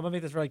 okay. I'm going to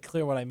make this really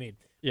clear what I mean.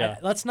 Yeah.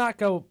 Let's not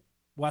go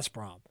West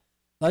Brom.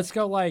 Let's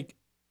go like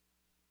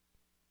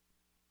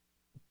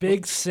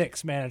Big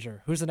Six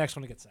manager. Who's the next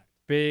one to get sacked?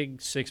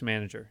 Big Six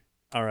manager.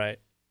 All right.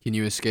 Can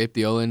you escape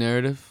the Ole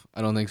narrative?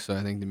 I don't think so.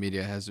 I think the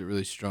media has it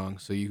really strong.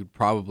 So you could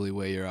probably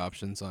weigh your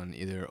options on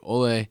either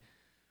Ole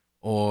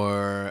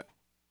or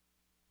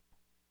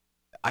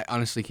I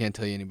honestly can't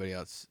tell you anybody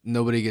else.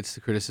 Nobody gets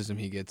the criticism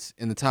he gets.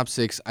 In the top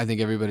 6, I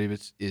think everybody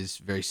is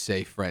very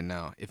safe right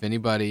now. If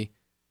anybody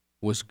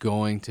was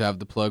going to have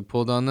the plug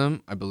pulled on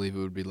them, I believe it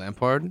would be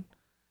Lampard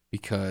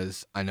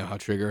because I know how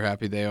trigger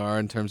happy they are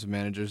in terms of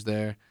managers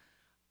there.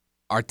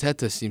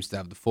 Arteta seems to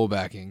have the full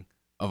backing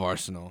of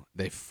Arsenal.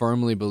 They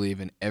firmly believe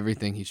in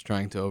everything he's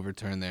trying to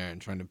overturn there and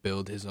trying to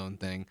build his own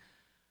thing.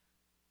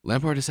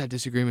 Lampard has had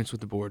disagreements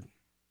with the board.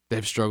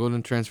 They've struggled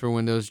in transfer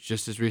windows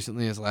just as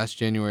recently as last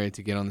January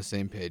to get on the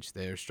same page.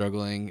 They are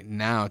struggling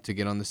now to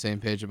get on the same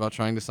page about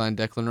trying to sign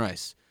Declan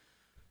Rice.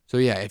 So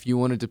yeah, if you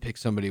wanted to pick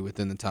somebody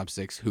within the top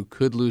 6 who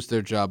could lose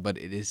their job, but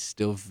it is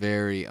still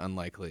very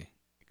unlikely,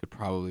 it could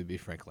probably be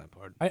Frank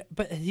Lampard.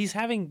 But he's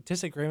having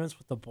disagreements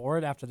with the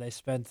board after they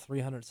spent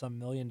 $300-some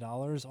million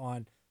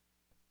on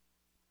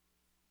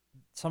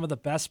some of the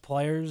best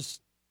players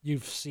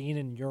you've seen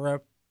in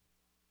Europe.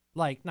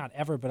 Like, not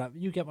ever, but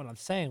you get what I'm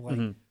saying. Like,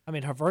 I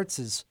mean, Havertz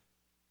is,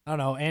 I don't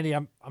know, Andy,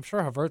 I'm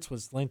sure Havertz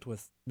was linked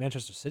with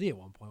Manchester City at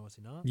one point, was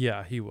he not?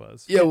 Yeah, he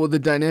was. Yeah, well, the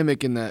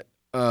dynamic in that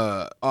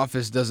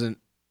office doesn't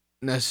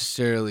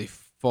necessarily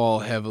fall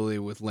heavily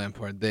with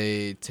Lampard.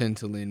 They tend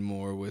to lean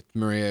more with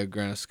Maria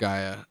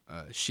Granovskaya.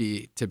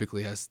 She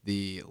typically has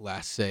the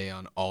last say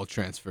on all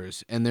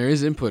transfers, and there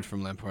is input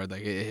from Lampard.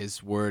 Like,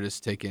 his word is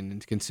taken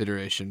into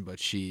consideration, but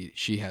she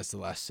has the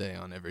last say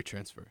on every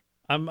transfer.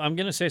 I'm going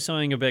to say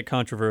something a bit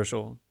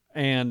controversial,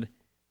 and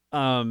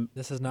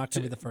this is not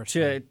going to be the first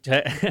time.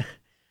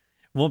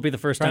 Won't be the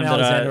first Trent time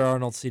that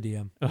Alexander-Arnold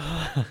CDM.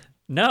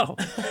 No.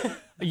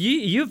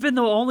 You've been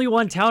the only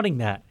one touting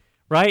that,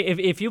 right?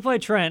 If you play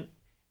Trent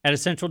at a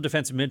central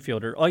defensive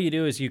midfielder, all you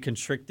do is you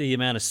constrict the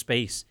amount of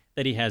space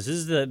that he has.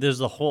 This is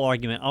the whole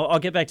argument. I'll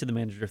get back to the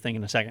manager thing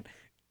in a second,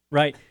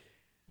 right?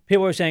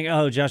 People are saying,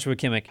 oh, Joshua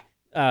Kimmich,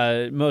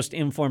 most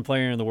informed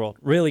player in the world,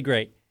 really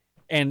great.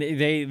 And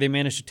they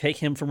managed to take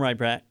him from right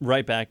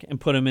back and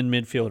put him in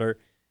midfielder,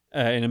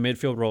 in a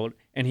midfield role,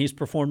 and he's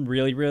performed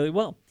really, really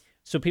well.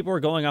 So people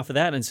are going off of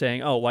that and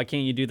saying, "Oh, why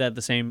can't you do that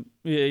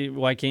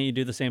why can't you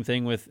do the same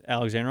thing with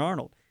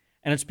Alexander-Arnold?"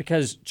 And it's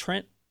because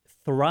Trent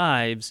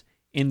thrives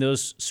in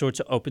those sorts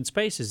of open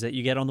spaces that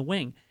you get on the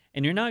wing.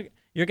 And you're going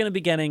to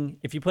be getting,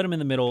 if you put him in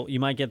the middle, you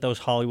might get those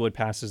Hollywood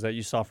passes that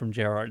you saw from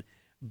Gerrard.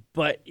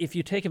 But if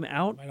you take him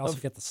out, Might also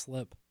get the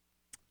slip.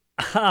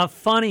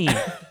 funny.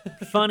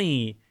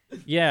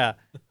 Yeah.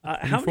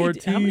 How many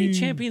 14.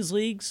 Champions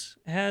Leagues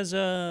has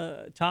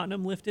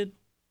Tottenham lifted?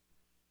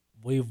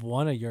 We've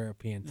won a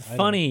European title.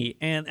 Funny.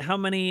 And how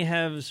many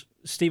has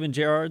Steven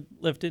Gerrard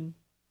lifted?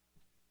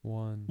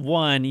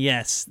 One,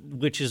 yes,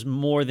 which is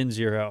more than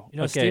zero. You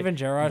know, okay, Steven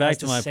Gerrard back has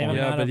to the my same point.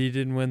 Yeah, amount but of, he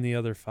didn't win the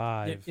other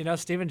 5. you know,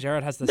 Steven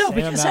Gerrard has the No, same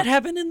because amount. that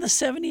happened in the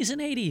 70s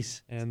and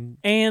 80s And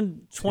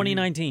and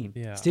 2019.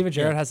 yeah. Steven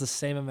Gerrard has the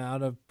same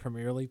amount of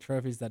Premier League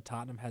trophies that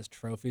Tottenham has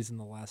trophies in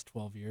the last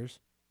 12 years.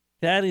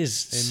 That is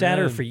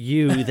sadder for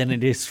you than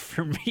it is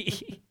for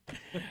me.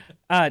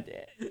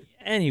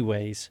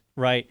 Anyways,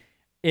 right,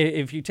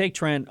 if you take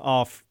Trent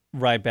off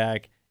right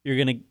back, you're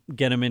going to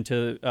get him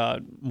into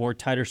more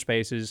tighter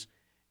spaces.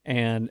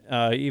 And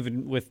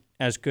even with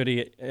as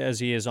good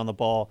as he is on the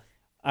ball,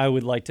 I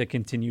would like to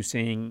continue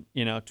seeing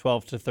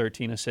 12 to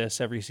 13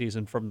 assists every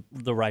season from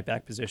the right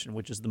back position,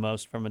 which is the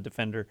most from a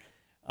defender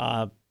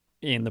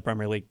in the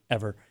Premier League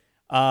ever.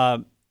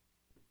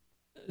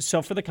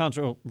 So for the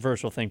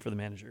controversial thing for the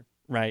manager,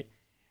 right?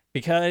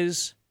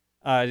 Because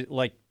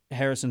like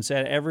Harrison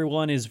said,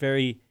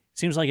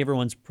 seems like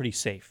everyone's pretty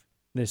safe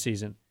this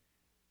season.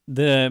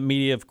 The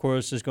media, of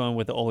course, is going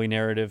with the Ole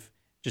narrative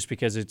just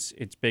because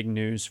it's big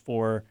news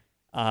for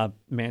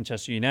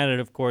Manchester United.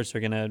 Of course,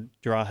 they're going to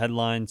draw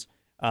headlines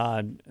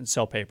and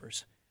sell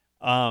papers.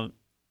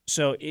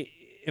 So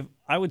if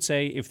I would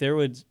say if there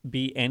would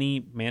be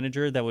any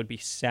manager that would be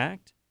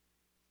sacked,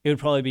 it would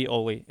probably be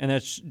Ole, and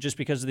that's just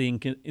because of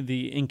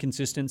the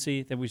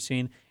inconsistency that we've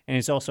seen. And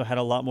he's also had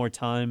a lot more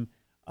time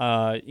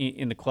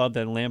in the club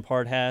than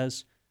Lampard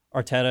has.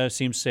 Arteta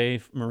seems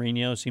safe.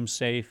 Mourinho seems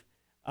safe.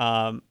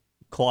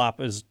 Klopp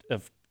is,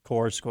 of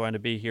course, going to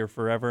be here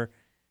forever.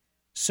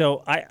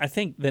 So I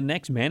think the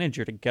next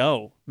manager to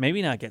go,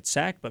 maybe not get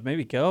sacked, but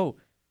maybe go,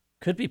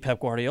 could be Pep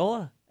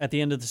Guardiola at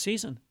the end of the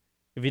season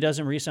if he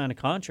doesn't re-sign a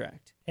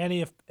contract.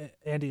 Andy,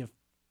 if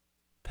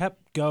Pep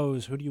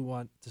goes, who do you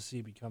want to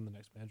see become the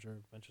next manager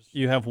of Manchester?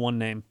 You have one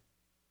name.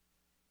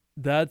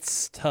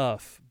 That's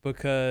tough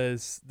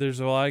because there's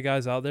a lot of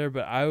guys out there,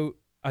 but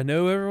I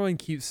know everyone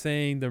keeps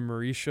saying the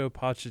Mauricio There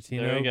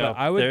Pochettino, you go. but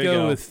I would There you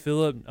go go. with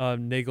Philip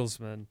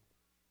Nagelsmann.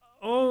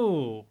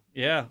 Oh,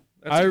 yeah.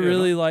 That's I a good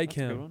really one. like That's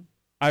a good him. one.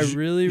 I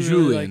really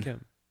Julian. like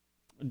him.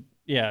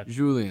 Yeah.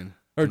 Julian.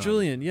 Or No.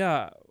 Julian,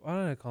 yeah. Why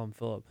don't I call him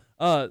Philip?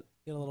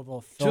 Get a little bit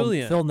of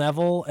Julian. Phil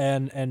Neville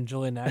and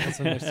Julian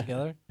Nagelsmann mixed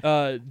together.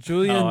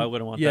 Julian. Oh, I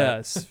wouldn't want that.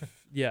 yes,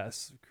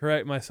 yes.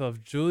 Correct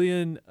myself.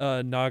 Julian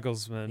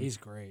Nagelsmann. He's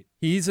great.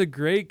 He's a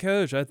great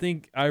coach.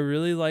 I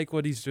really like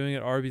what he's doing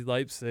at RB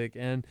Leipzig.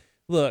 And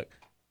look,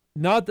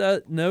 no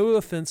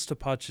offense to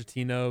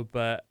Pochettino,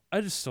 but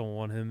I just don't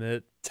want him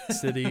at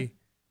City.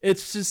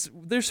 It's just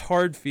there's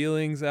hard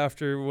feelings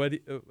after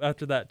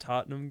that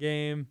Tottenham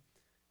game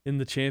in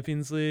the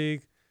Champions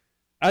League.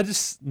 I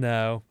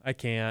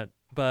can't.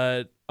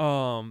 But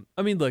I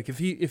mean, look, if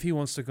he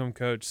wants to come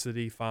coach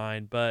City,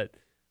 fine. But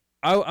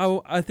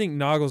I think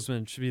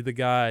Nagelsmann should be the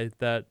guy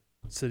that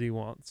City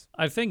wants.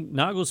 I think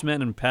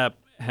Nagelsmann and Pep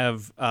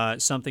have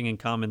something in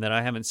common that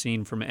I haven't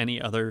seen from any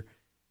other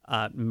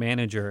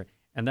manager,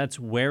 and that's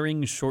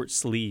wearing short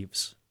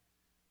sleeves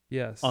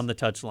Yes. on the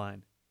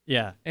touchline.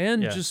 Yeah.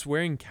 And yeah. just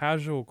wearing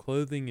casual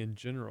clothing in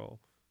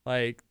general.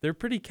 Like, they're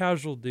pretty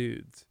casual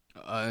dudes.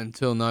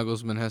 Until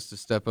Nagelsmann has to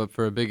step up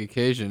for a big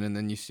occasion, and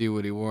then you see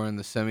what he wore in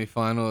the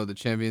semifinal of the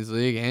Champions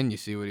League, and you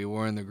see what he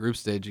wore in the group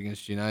stage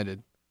against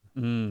United.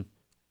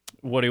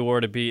 What he wore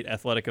to beat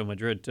Atletico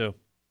Madrid, too.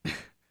 All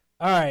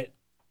right.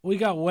 We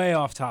got way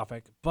off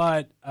topic,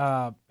 but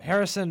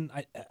Harrison,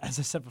 as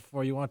I said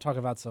before, you want to talk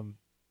about some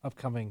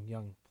upcoming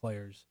young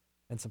players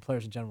and some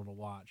players in general to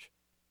watch.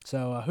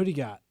 So who do you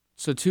got?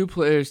 So 2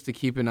 players to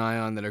keep an eye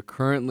on that are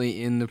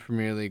currently in the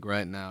Premier League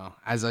right now,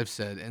 as I've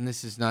said, and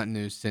this is not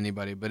news to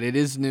anybody, but it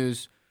is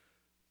news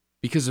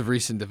because of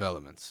recent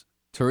developments.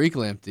 Tariq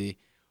Lamptey,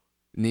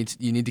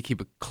 you need to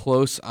keep a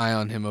close eye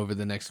on him over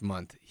the next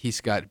month. He's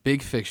got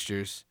big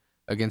fixtures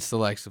against the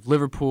likes of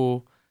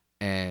Liverpool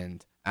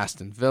and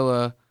Aston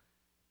Villa,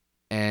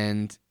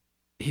 and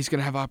he's going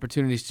to have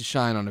opportunities to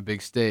shine on a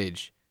big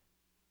stage.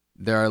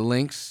 There are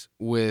links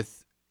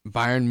with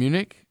Bayern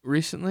Munich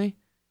recently,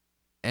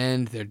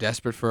 and they're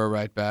desperate for a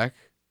right back.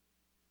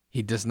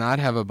 He does not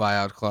have a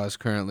buyout clause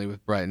currently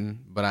with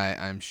Brighton, but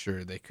I'm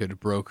sure they could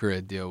broker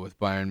a deal with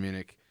Bayern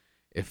Munich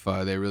if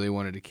they really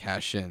wanted to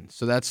cash in.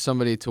 So that's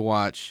somebody to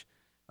watch,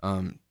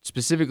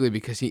 specifically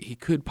because he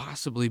could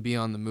possibly be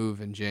on the move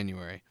in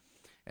January.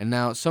 And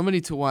now somebody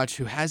to watch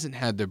who hasn't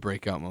had their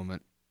breakout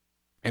moment,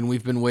 and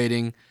we've been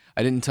waiting.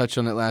 I didn't touch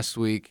on it last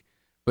week,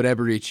 but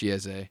Eberechi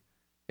Eze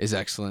is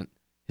excellent.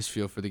 His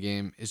feel for the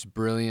game is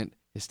brilliant.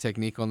 His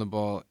technique on the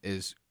ball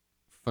is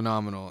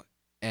phenomenal,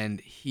 and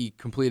he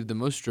completed the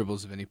most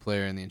dribbles of any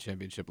player in the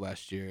Championship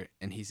last year,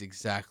 and he's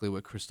exactly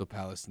what Crystal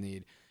Palace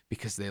need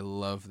because they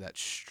love that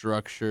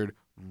structured,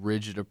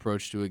 rigid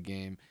approach to a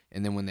game.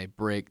 And then when they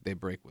break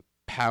with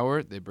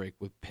power, they break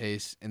with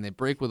pace, and they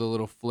break with a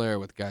little flair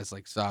with guys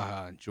like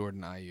Zaha and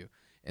Jordan Ayew.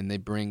 And they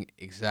bring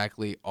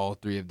exactly all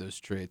three of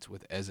those traits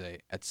with Eze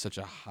at such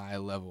a high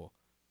level.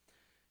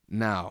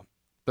 Now,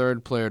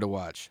 third player to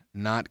watch,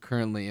 not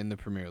currently in the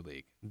Premier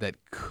League, that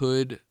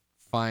could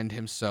find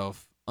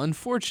himself,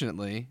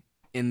 unfortunately,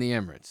 in the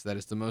Emirates. That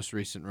is the most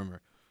recent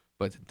rumor.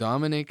 But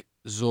Dominik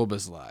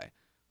Szoboszlai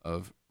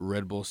of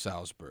Red Bull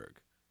Salzburg,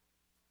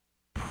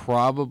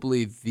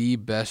 probably the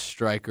best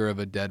striker of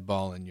a dead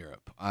ball in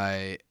Europe.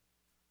 And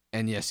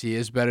yes, he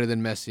is better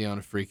than Messi on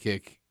a free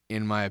kick,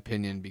 in my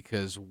opinion,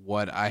 because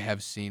what I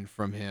have seen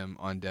from him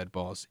on dead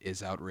balls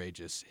is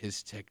outrageous.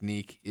 His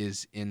technique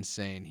is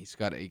insane. He's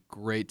got a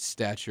great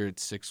stature at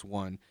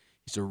 6'1".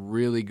 He's a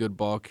really good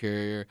ball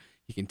carrier.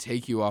 He can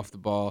take you off the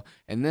ball.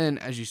 And then,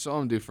 as you saw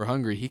him do for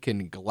Hungary, he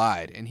can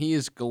glide. And he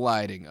is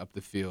gliding up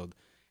the field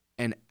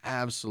and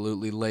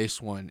absolutely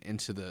lace one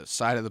into the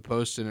side of the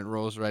post, and it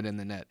rolls right in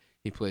the net.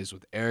 He plays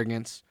with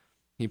arrogance.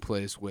 He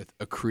plays with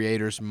a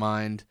creator's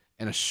mind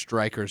and a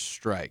striker's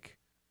strike.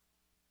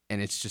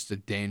 And it's just a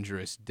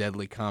dangerous,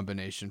 deadly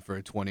combination for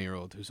a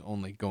 20-year-old who's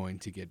only going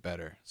to get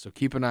better. So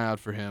keep an eye out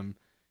for him,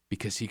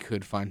 because he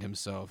could find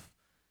himself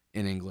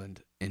in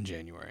England in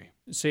January.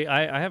 See,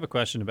 I have a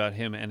question about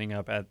him ending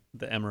up at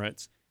the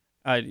Emirates.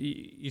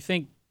 You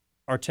think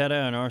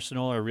Arteta and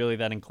Arsenal are really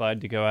that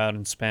inclined to go out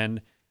and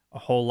spend a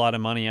whole lot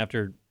of money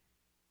after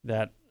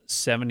that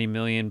 70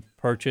 million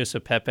purchase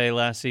of Pepe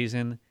last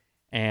season,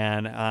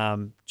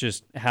 and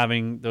just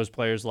having those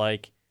players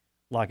like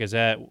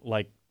Lacazette,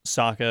 like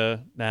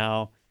Saka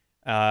now,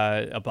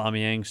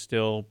 Aubameyang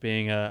still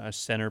being a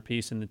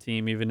centerpiece in the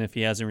team, even if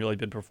he hasn't really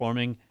been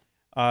performing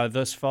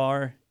thus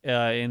far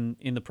in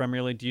the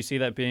Premier League? Do you see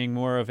that being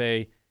more of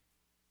a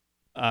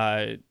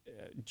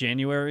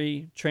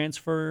January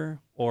transfer,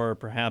 or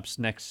perhaps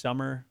next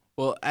summer?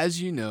 Well,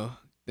 as you know,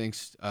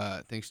 thanks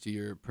to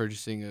your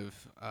purchasing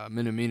of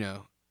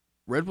Minamino,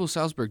 Red Bull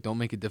Salzburg don't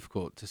make it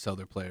difficult to sell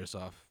their players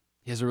off.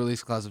 He has a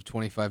release clause of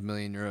 25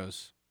 million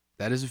euros.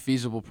 That is a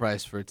feasible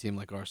price for a team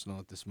like Arsenal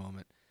at this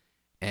moment.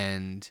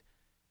 And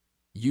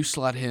you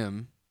slot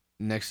him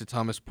next to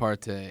Thomas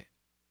Partey,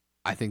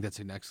 I think that's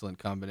an excellent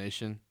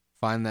combination.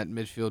 Find that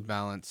midfield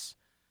balance,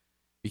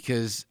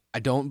 because I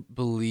don't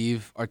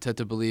believe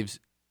Arteta believes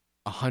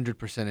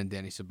 100% in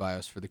Dani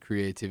Ceballos for the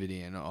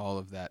creativity and all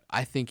of that.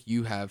 I think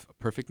you have a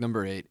perfect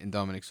number 8 in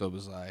Dominik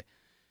Szoboszlai.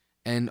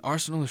 And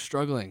Arsenal is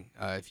struggling.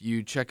 If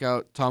you check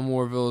out Tom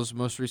Warville's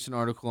most recent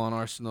article on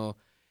Arsenal,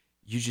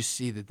 you just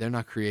see that they're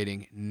not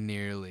creating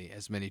nearly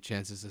as many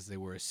chances as they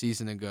were a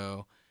season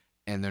ago,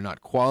 and they're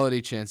not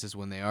quality chances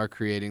when they are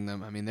creating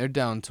them. I mean, they're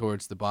down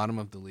towards the bottom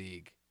of the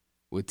league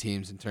with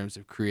teams in terms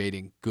of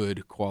creating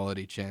good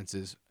quality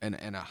chances and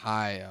a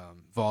high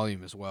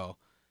volume as well.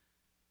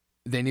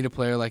 They need a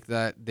player like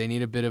that. They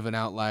need a bit of an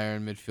outlier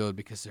in midfield,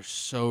 because they're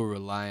so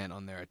reliant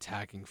on their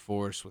attacking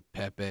force with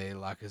Pepe,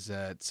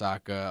 Lacazette,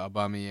 Saka,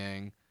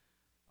 Aubameyang,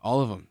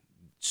 all of them.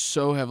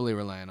 So heavily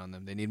reliant on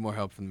them. They need more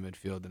help from the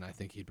midfield, and I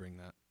think he'd bring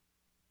that.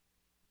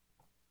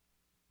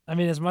 I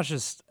mean, as much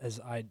as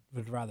I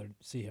would rather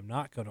see him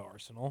not go to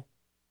Arsenal,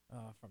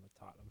 from a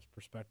Tottenham's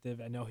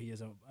perspective, I know he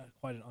is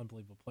quite an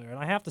unbelievable player. And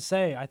I have to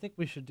say, I think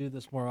we should do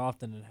this more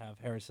often and have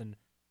Harrison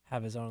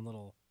have his own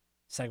little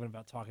segment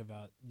about talking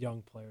about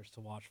young players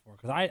to watch for,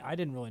 because I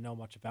didn't really know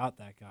much about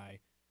that guy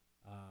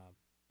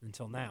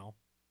until now,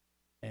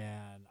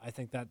 and I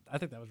think that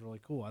was really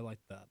cool. I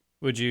liked that.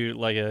 Would you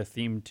like a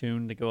theme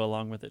tune to go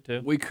along with it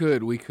too? We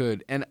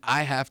could. And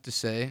I have to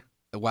say,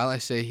 while I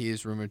say he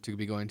is rumored to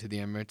be going to the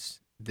Emirates,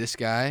 this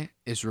guy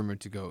is rumored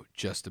to go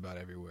just about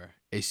everywhere.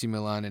 AC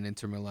Milan and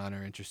Inter Milan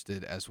are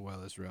interested, as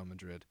well as Real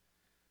Madrid.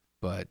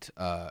 But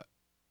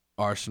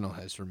Arsenal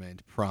has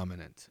remained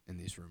prominent in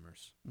these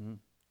rumors.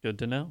 Good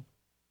to know.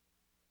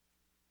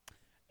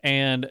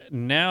 And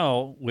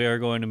now we are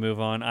going to move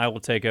on. I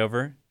will take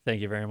over.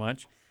 Thank you very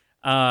much.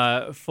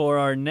 For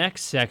our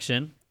next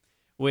section,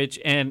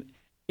 and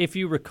if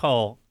you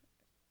recall,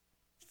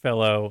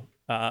 fellow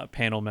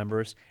panel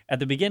members, at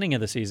the beginning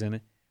of the season,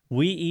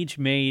 we each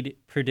made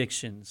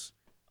predictions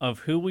of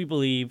who we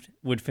believed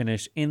would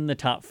finish in the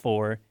top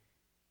 4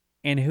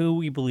 and who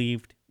we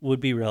believed would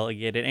be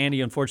relegated.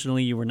 Andy,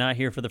 unfortunately, you were not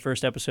here for the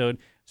first episode,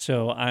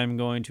 so I'm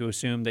going to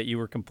assume that you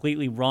were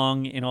completely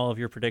wrong in all of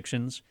your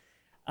predictions.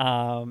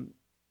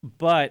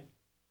 But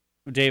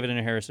David and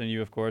Harrison,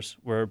 you, of course,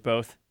 were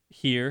both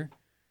here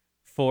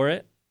for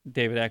it.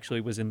 David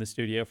actually was in the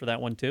studio for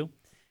that one, too.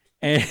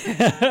 And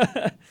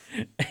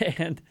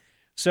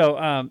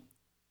so,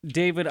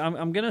 David,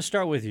 I'm going to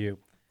start with you.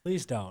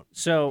 Please don't.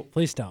 So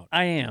please don't.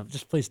 I am.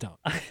 Just please don't.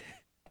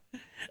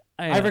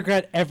 I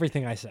regret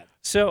everything I said.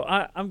 So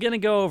I'm going to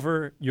go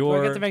over your...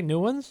 Do I get to make new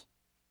ones?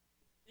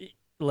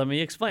 Let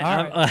me explain.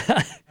 All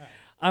right.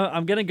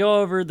 I'm going to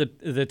go over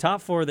the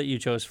top 4 that you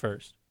chose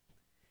first.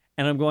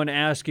 And I'm going to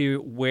ask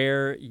you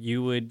where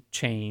you would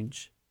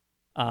change,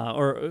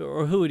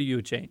 or who would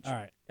you change all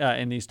right.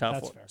 In these top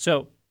That's 4. Fair.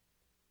 So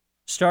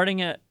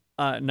starting at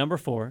number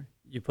 4,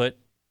 you put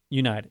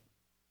United.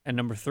 And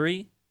number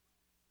 3,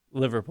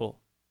 Liverpool.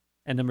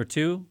 And number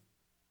 2,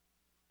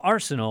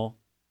 Arsenal.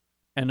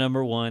 And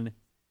number 1,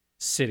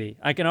 City.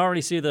 I can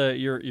already see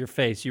your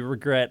face. You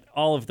regret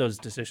all of those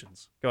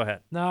decisions. Go ahead.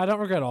 No, I don't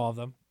regret all of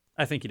them.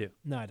 I think you do.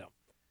 No, I don't.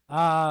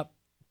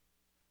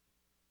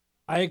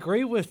 I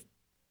agree with.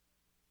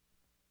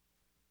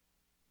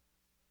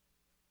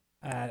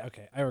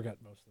 Okay, I regret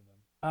most of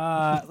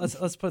them.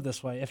 Let's put it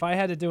this way: if I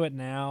had to do it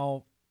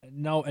now,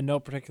 in no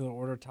particular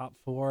order, top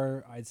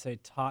 4, I'd say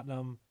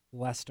Tottenham,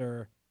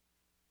 Leicester,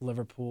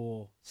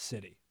 Liverpool,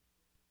 City.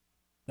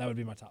 That would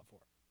be my top 4.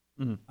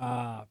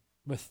 Mhm.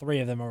 With 3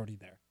 of them already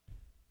there.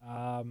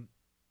 I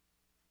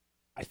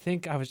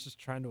think I was just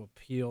trying to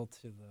appeal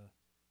to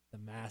the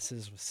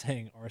masses with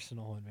saying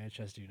Arsenal and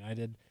Manchester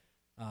United.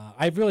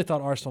 I really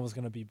thought Arsenal was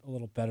going to be a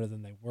little better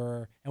than they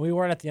were, and we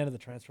weren't at the end of the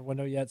transfer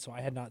window yet, so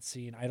I had not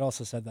seen. I'd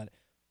also said that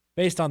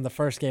based on the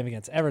first game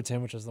against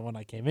Everton, which was the one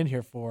I came in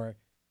here for,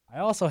 I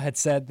also had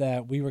said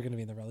that we were going to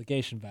be in the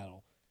relegation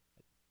battle.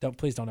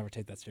 Please don't ever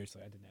take that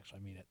seriously. I didn't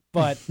actually mean it,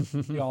 but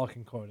you all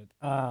can quote it.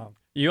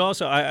 You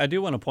also, I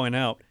do want to point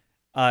out,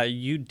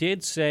 you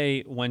did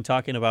say when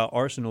talking about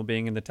Arsenal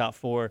being in the top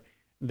 4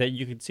 that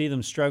you could see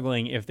them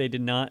struggling if they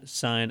did not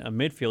sign a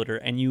midfielder,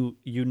 and you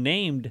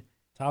named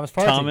Thomas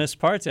Partey. Thomas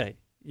Partey.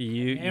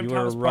 You were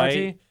Thomas right.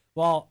 Partey.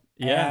 Well,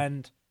 Yeah.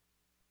 and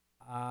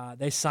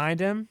they signed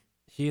him.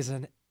 He's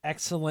an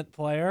excellent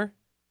player.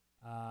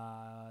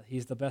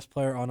 He's the best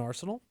player on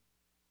Arsenal.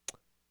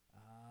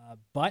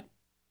 But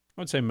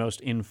I would say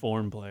most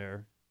informed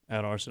player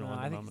at Arsenal I at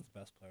the think moment. he's the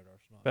best player at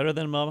Arsenal. Better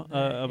than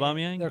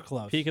Aubameyang? They're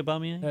close. Peak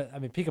Aubameyang? I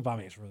mean, Peak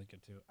Aubameyang is really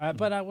good too.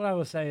 But what I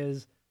will say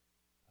is,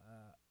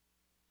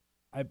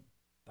 I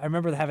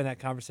remember having that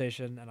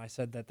conversation, and I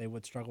said that they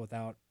would struggle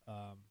without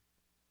a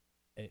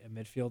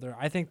midfielder.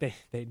 I think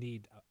they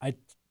need a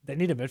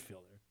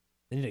midfielder.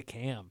 They need a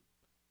cam.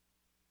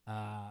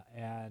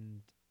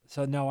 And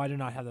so no, I do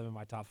not have them in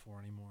my top 4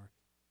 anymore.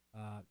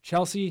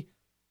 Chelsea,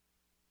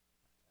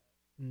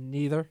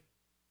 neither.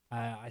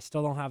 I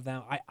still don't have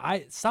them.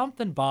 I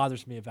something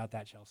bothers me about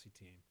that Chelsea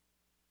team.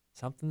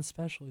 Something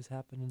special is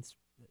happening.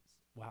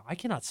 Wow, I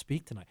cannot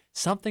speak tonight.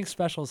 Something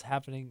special is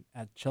happening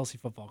at Chelsea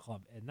Football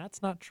Club, and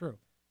that's not true.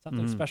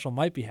 Something special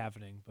might be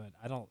happening, but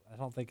I don't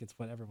think it's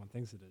what everyone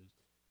thinks it is.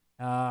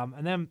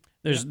 And then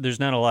There's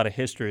not a lot of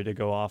history to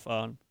go off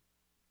on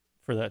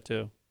for that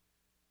too.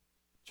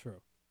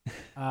 true.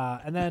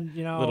 And then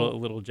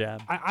Little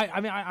jab.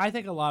 I mean I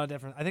think a lot of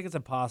different. I think it's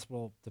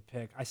impossible to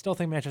pick. I still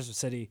think Manchester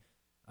City.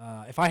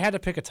 If I had to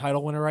pick a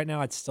title winner right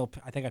now, I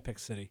think I'd pick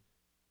City.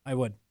 I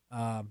would.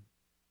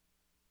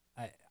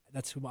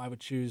 That's who I would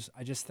choose.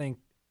 I just think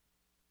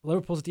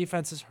Liverpool's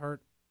defense is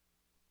hurt.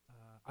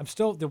 I'm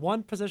still the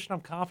one position I'm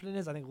confident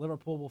is I think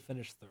Liverpool will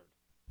finish 3rd.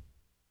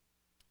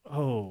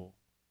 Oh.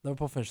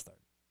 Liverpool finish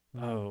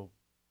 3rd. Oh.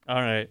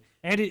 All right.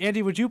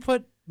 Andy, would you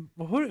put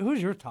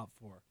who's your top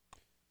 4?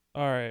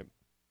 All right.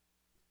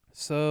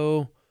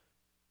 So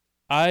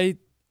I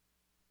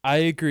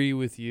agree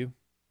with you.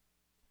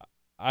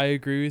 I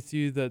agree with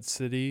you that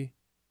City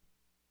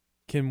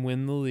can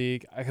win the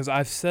league because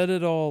I've said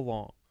it all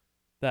along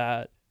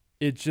that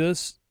it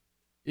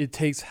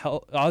takes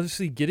help.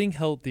 Obviously, getting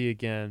healthy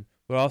again,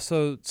 but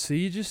also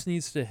City just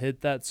needs to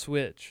hit that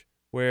switch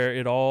where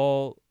it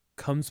all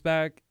comes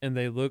back and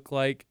they look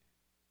like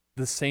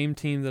the same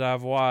team that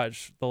I've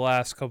watched the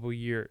last couple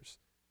years.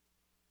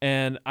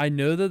 And I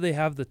know that they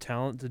have the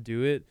talent to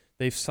do it.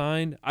 They've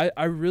signed.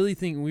 I really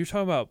think when we're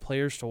talking about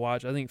players to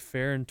watch, I think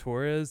Ferran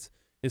Torres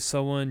is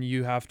someone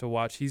you have to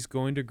watch. He's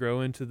going to grow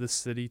into the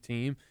City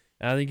team.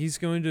 And I think he's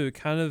going to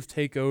kind of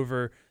take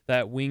over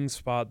that wing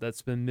spot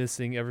that's been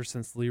missing ever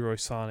since Leroy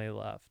Sané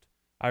left.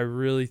 I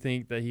really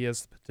think that he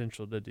has the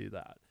potential to do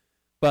that.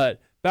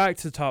 But back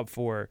to top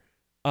 4.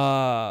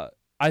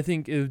 I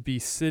think it would be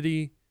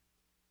City,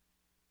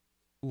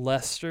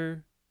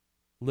 Leicester,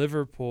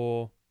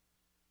 Liverpool,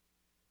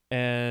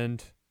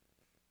 and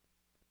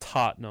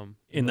Tottenham.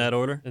 In that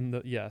order?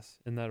 Yes,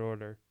 in that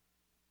order.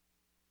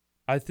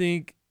 I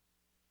think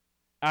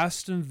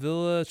Aston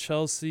Villa,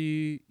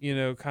 Chelsea,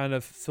 kind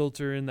of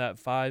filter in that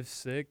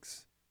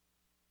 5-6.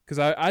 Because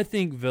I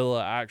think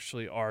Villa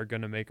actually are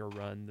going to make a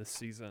run this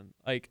season.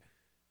 Like,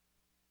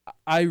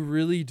 I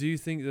really do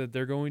think that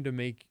they're going to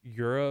make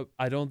Europe.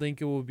 I don't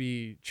think it will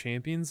be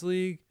Champions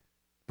League,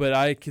 but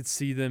I could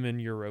see them in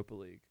Europa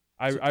League.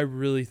 I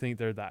really think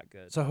they're that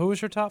good. So who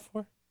was your top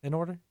 4 in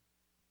order?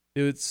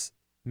 It's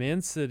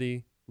Man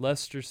City,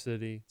 Leicester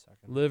City,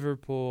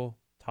 Liverpool,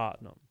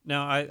 Tottenham.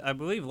 Now, I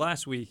believe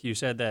last week you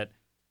said that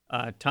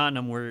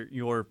Tottenham were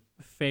your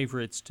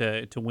favorites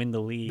to win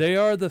the league. They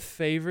are the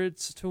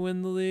favorites to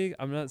win the league.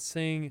 I'm not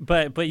saying,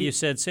 but you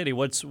said City.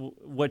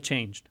 What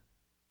changed?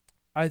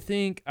 I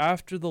think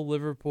after the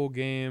Liverpool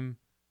game,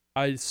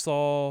 I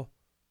saw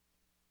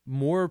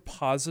more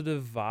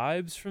positive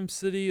vibes from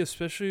City,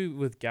 especially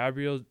with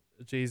Gabriel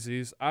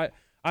Jesus.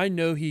 I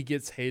know he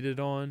gets hated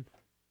on,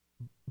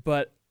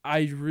 but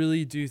I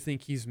really do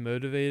think he's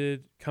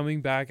motivated.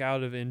 Coming back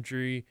out of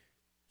injury,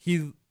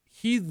 he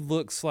he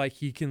looks like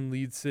he can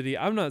lead City.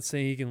 I'm not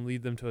saying he can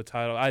lead them to a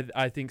title.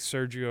 I think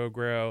Sergio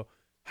Aguero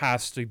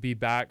has to be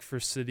back for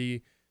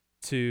City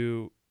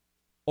to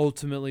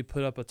ultimately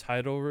put up a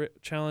title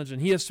challenge,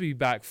 and he has to be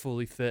back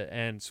fully fit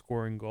and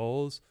scoring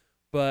goals.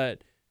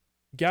 But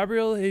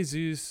Gabriel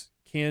Jesus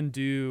can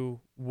do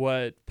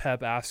what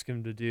Pep asked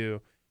him to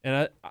do,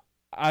 and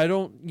I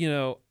don't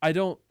know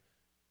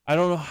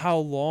how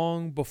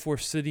long before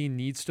City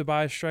needs to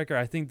buy a striker.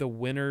 I think the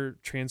winter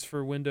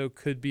transfer window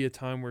could be a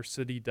time where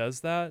City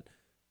does that.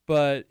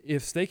 But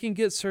if they can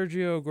get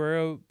Sergio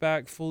Aguero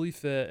back fully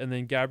fit and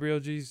then Gabriel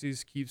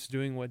Jesus keeps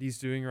doing what he's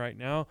doing right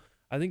now,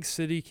 I think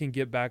City can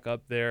get back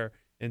up there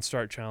and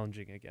start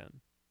challenging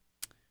again.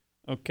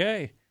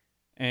 Okay.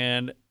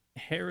 And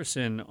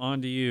Harrison,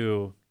 on to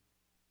you.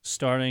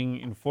 Starting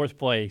in fourth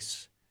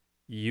place,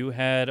 you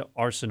had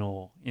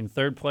Arsenal. In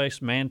third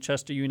place,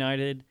 Manchester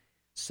United.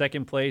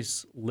 Second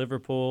place,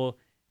 Liverpool.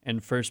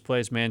 And first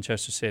place,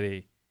 Manchester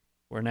City.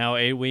 We're now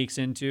 8 weeks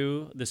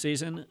into the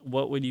season.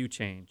 What would you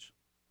change?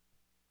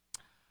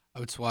 I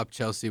would swap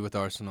Chelsea with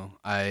Arsenal.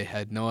 I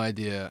had no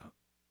idea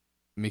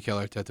Mikel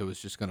Arteta was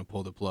just going to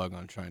pull the plug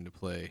on trying to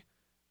play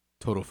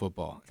total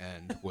football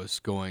and was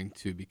going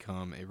to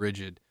become a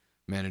rigid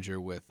manager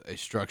with a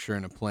structure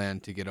and a plan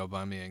to get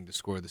Aubameyang to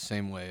score the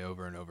same way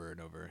over and over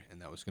and over,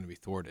 and that was going to be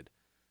thwarted.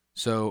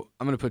 So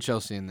I'm going to put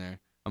Chelsea in there.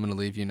 I'm going to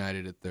leave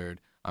United at third.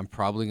 I'm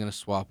probably going to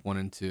swap 1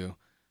 and 2.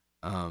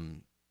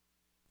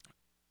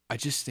 I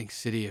just think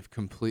City have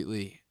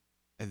completely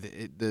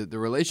the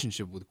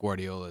relationship with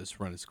Guardiola has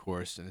run its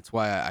course, and it's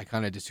why I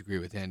kind of disagree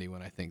with Andy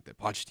when I think that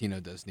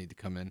Pochettino does need to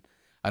come in.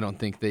 I don't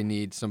think they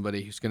need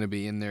somebody who's going to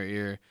be in their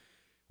ear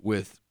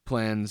with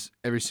plans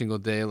every single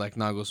day like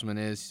Nagelsmann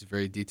is. He's a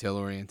very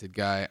detail-oriented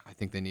guy. I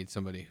think they need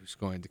somebody who's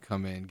going to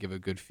come in, give a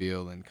good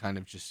feel, and kind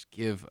of just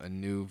give a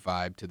new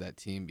vibe to that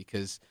team,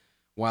 because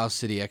while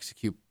City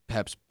execute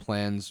Pep's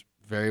plans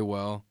very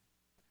well,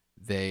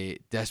 they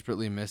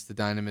desperately miss the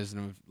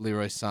dynamism of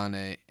Leroy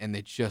Sané, and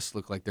they just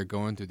look like they're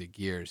going through the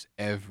gears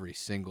every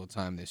single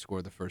time they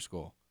score the first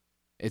goal.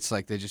 It's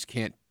like they just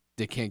can't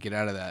get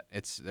out of that.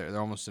 They're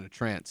almost in a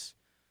trance.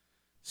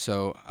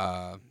 So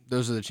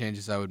those are the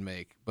changes I would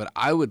make. But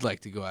I would like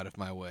to go out of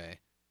my way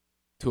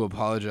to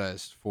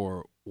apologize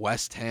for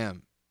West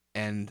Ham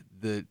and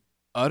the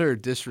utter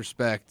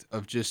disrespect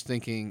of just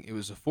thinking it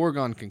was a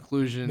foregone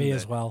conclusion. Me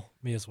as well.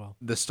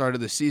 The start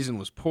of the season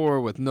was poor,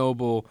 with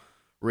Noble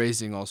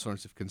raising all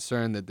sorts of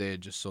concern that they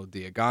had just sold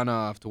Diagana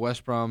off to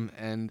West Brom.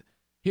 And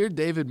here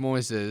David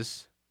Moyes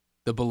is,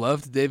 the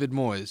beloved David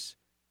Moyes,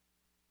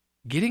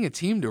 getting a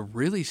team to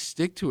really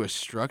stick to a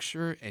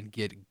structure and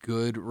get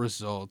good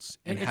results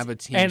and have a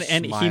team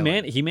smiling.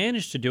 And he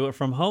managed to do it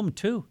from home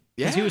too.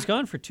 Because he was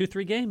gone for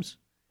 2-3 games.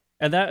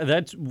 And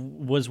that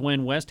was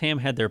when West Ham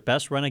had their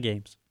best run of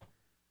games.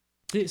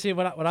 See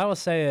what I will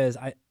say is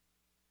I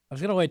was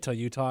going to wait till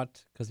you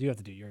talked because you have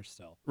to do yours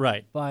still.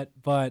 Right. But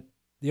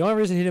the only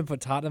reason he didn't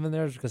put Tottenham in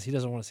there is because he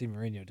doesn't want to see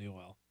Mourinho do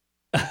well.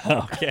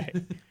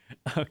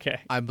 Okay.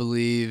 I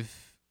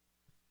believe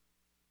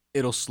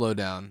it'll slow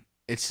down.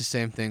 It's the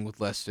same thing with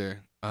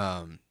Leicester.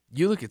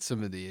 You look at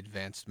some of the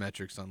advanced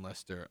metrics on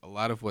Leicester, a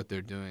lot of what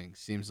they're doing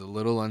seems a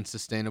little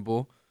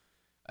unsustainable.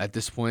 At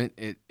this point,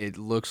 it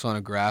looks on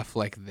a graph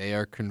like they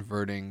are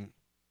converting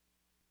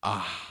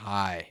a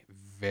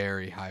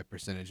very high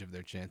percentage of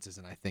their chances,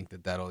 and I think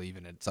that'll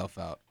even itself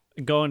out.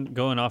 Going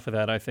off of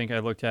that, I think I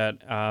looked at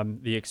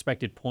the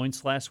expected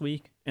points last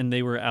week, and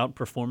they were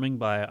outperforming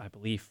by, I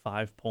believe,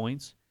 5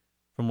 points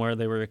from where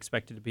they were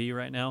expected to be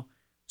right now.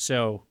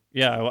 So,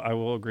 yeah, I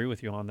will agree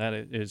with you on that.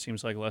 It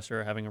seems like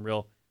Leicester are having a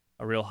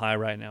real high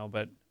right now,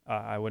 but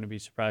I wouldn't be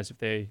surprised if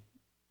they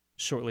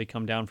shortly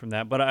come down from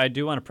that. But I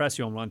do want to press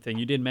you on one thing.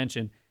 You did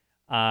mention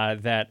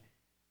that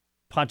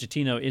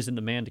Pochettino isn't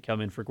the man to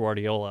come in for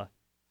Guardiola.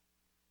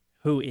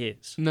 Who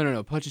is?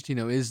 No.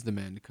 Pochettino is the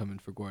man to come in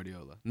for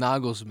Guardiola.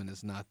 Nagelsmann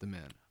is not the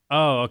man.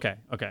 Oh, okay.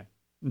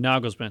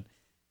 Nagelsmann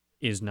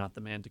is not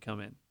the man to come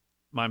in.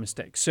 My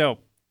mistake. So,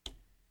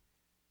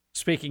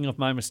 speaking of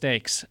my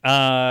mistakes,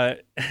 I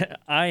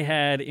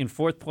had in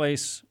fourth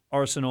place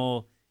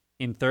Arsenal,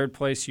 in third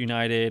place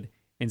United,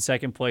 in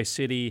second place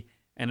City,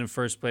 and in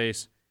first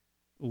place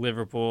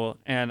Liverpool.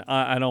 And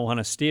I don't want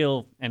to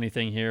steal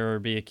anything here or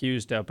be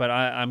accused of, but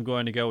I'm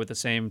going to go with the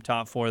same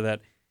top 4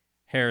 that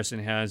Harrison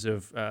has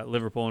of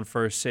Liverpool in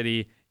first,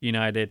 City,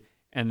 United,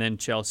 and then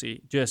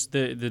Chelsea. Just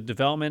the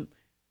development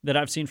that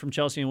I've seen from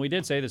Chelsea, and we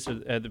did say this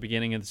at the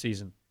beginning of the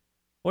season.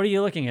 What are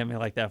you looking at me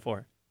like that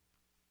for?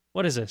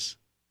 What is this?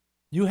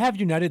 You have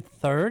United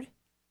third?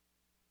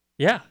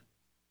 Yeah.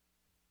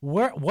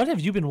 What have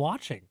you been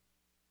watching?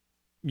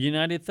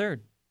 United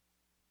third.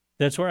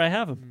 That's where I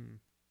have them.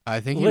 I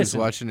think he was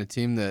watching a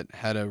team that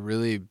had a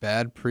really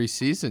bad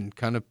preseason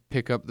kind of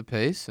pick up the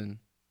pace and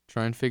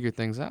try and figure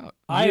things out.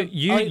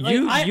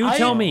 You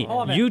tell me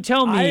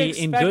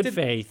in good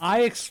faith.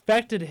 I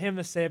expected him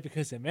to say it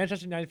because he's a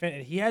Manchester United fan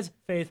and he has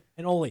faith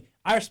in Ole.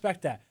 I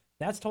respect that.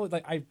 That's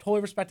totally I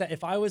totally respect that.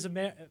 If I was a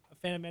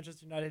fan of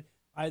Manchester United,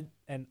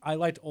 I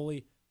liked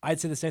Ole, I'd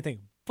say the same thing.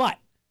 But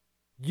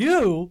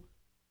you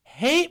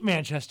hate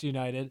Manchester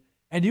United,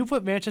 and you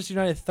put Manchester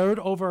United third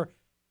over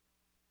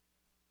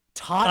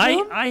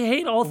Tottenham? I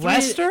hate all three.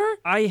 Leicester?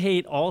 I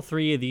hate all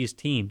three of these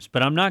teams,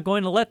 but I'm not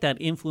going to let that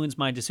influence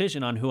my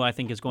decision on who I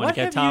think is going to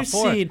get top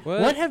four.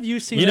 What have you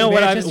seen? You know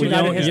what Manchester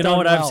United has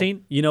done I've well?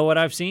 seen? You know what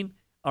I've seen?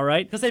 All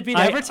right, Because they beat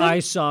Everton? I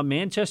saw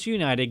Manchester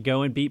United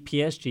go and beat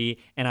PSG,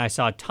 and I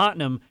saw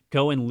Tottenham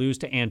go and lose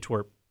to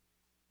Antwerp.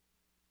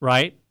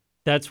 Right?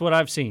 That's what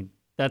I've seen.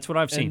 That's what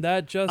I've seen. And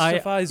that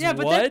justifies but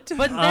what? Then,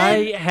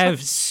 I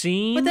have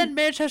seen. But then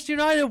Manchester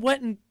United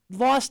went and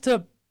lost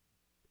to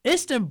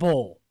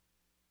Istanbul.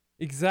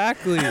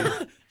 Exactly. You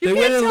They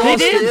went can't and tell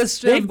lost me- to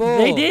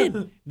Istanbul.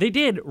 They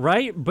did,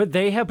 right? But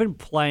they have been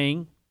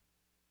playing.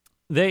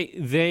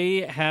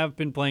 They have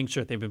been playing.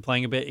 Sure, they've been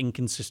playing a bit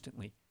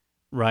inconsistently,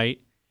 right?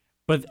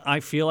 But I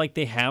feel like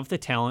they have the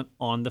talent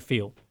on the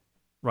field,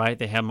 right?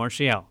 They have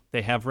Martial.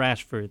 They have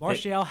Rashford.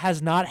 Martial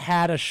has not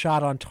had a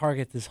shot on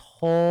target this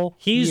whole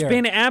He's year.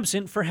 been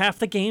absent for half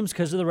the games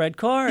because of the red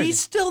card. He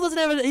still doesn't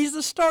have it. He's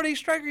the starting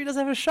striker. He doesn't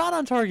have a shot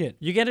on target.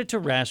 You get it to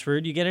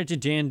Rashford. You get it to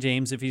Jan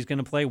James if he's going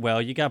to play well.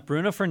 You got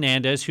Bruno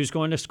Fernandes, who's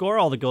going to score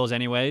all the goals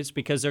anyways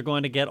because they're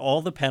going to get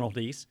all the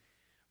penalties,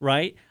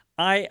 right?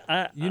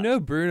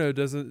 Bruno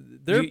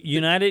doesn't.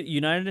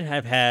 United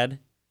have had,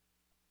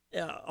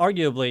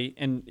 arguably,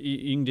 and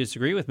you can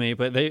disagree with me,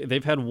 but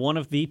they've had one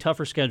of the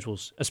tougher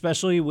schedules,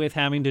 especially with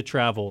having to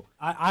travel.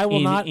 I will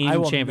in not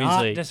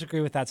Champions League.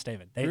 disagree with that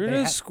statement.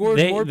 Bruno scored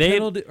more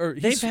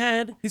penalties.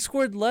 He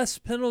scored less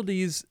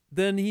penalties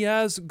than he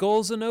has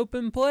goals in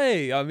open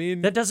play. I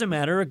mean, that doesn't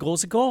matter. A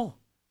goal's a goal,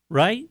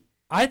 right?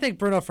 I think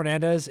Bruno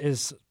Fernandes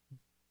is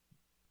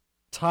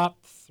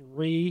top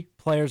 3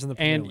 players in the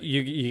Premier And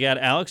League. you got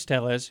Alex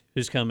Telles,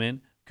 who's come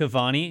in,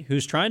 Cavani,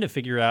 who's trying to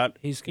figure out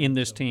He's in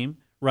this team,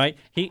 right?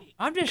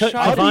 I'm just shocked.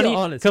 I'll be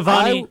honest.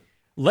 Cavani.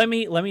 Let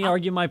me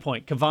argue my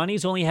point.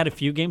 Cavani's only had a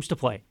few games to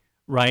play,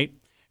 right?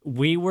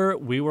 We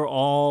were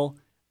all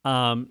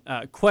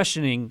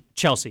questioning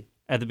Chelsea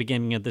at the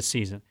beginning of this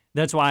season.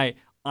 That's why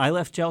I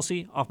left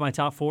Chelsea off my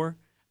top 4,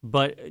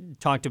 but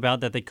talked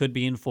about that they could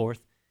be in 4th.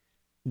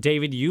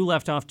 David, you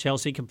left off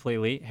Chelsea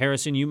completely.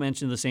 Harrison, you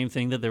mentioned the same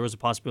thing, that there was a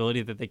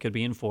possibility that they could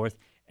be in 4th,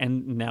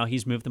 and now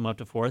he's moved them up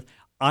to 4th.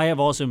 I have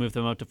also moved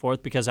them up to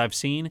 4th because I've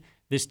seen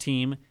this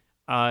team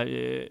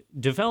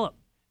develop.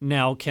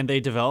 Now, can they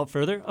develop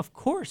further? Of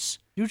course.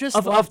 You just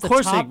Of left the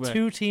course top they-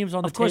 2 teams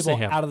on the of course table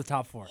they have. out of the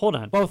top 4. Hold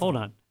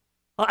on.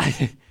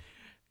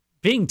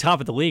 Being top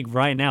of the league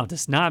right now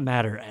does not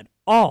matter at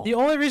all. The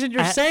only reason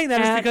you're saying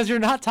that is because you're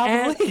not top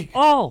of the league.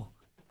 all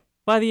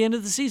by the end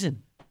of the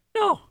season.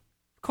 No,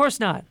 of course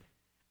not.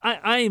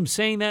 I am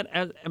saying that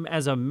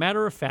as a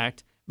matter of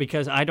fact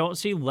because I don't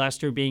see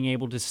Leicester being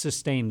able to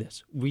sustain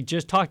this. We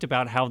just talked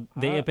about how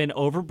they have been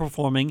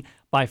overperforming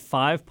by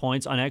 5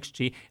 points on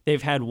XG.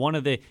 They've had one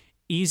of the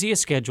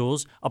easiest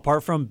schedules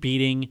apart from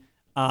beating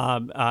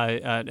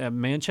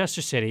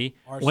Manchester City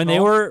when they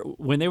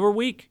were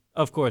weak.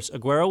 Of course,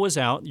 Aguero was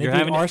out. They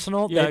beat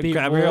Arsenal. They beat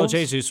Gabriel Wolves.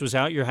 Jesus was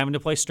out. You're having to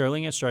play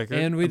Sterling at striker.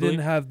 and we I believe.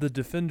 didn't have the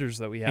defenders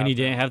that we have. And you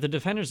didn't have the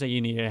defenders that you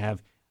needed to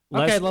have.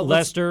 Okay,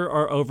 Leicester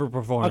are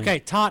overperforming. Okay,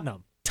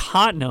 Tottenham.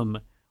 Tottenham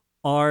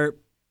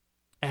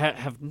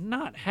have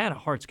not had a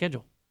hard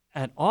schedule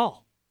at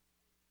all.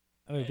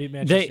 I mean, beat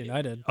Manchester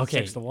United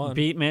 6-1.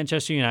 Beat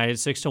Manchester United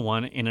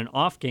 6-1 in an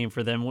off game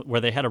for them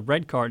where they had a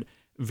red card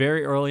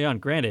very early on.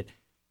 Granted,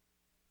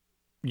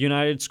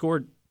 United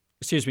scored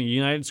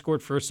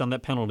first on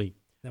that penalty.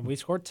 Then we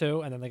scored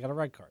 2, and then they got a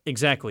red card.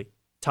 Exactly.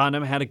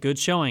 Tottenham had a good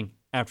showing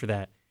after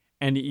that,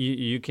 and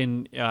you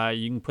can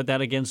put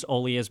that against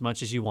Ole as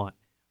much as you want,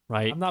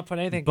 right? I'm not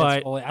putting anything But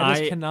against Ole. I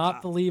just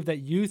cannot believe that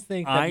you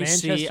think that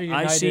Manchester United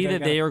I see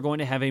that they gonna- are going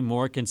to have a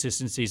more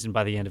consistent season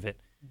by the end of it.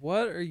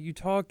 What are you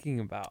talking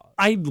about?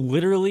 I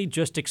literally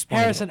just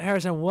explained.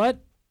 Harrison,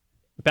 what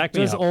Back me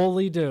does up.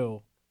 Ole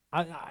do?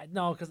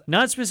 No, because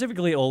Not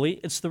specifically Ole.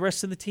 It's the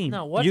rest of the team.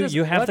 no. What you does,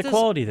 you have what the does-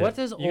 quality there. What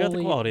does you got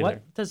the quality there.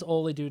 What does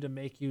Ole do to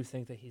make you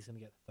think that he's going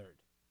to get 3rd?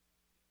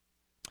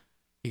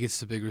 He gets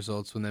the big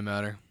results when they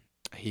matter.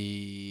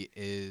 He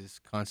is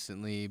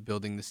constantly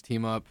building this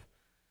team up.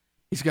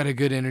 He's got a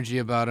good energy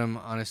about him.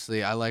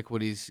 Honestly, I like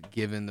what he's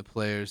given the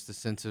players, the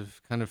sense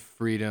of kind of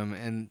freedom.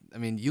 And, I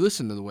mean, you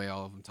listen to the way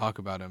all of them talk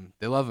about him.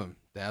 They love him.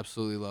 They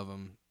absolutely love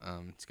him.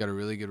 He's got a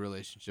really good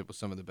relationship with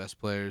some of the best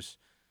players.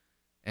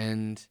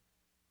 And,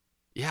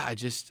 yeah,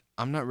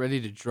 I'm not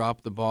ready to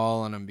drop the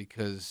ball on him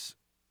because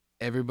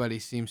everybody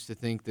seems to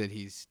think that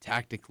he's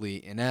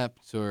tactically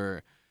inept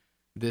or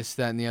this,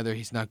 that, and the other.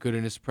 He's not good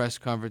in his press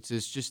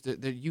conferences. Just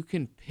that you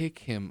can pick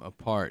him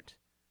apart.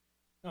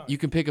 You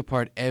can pick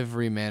apart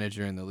every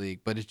manager in the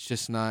league, but it's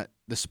just not,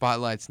 the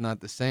spotlight's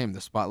not the same.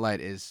 The spotlight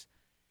is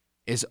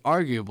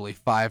arguably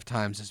 5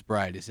 times as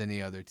bright as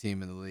any other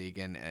team in the league,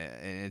 and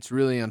it's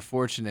really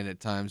unfortunate at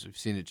times. We've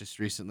seen it just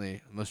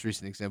recently, the most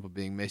recent example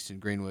being Mason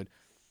Greenwood.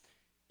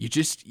 You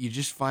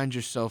just find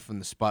yourself in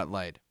the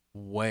spotlight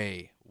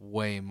way,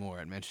 way more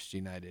at Manchester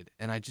United,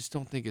 and I just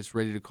don't think it's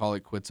ready to call it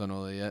quits on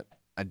Ole yet.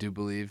 I do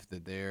believe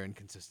that they're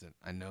inconsistent.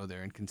 I know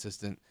they're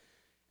inconsistent.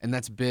 And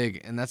that's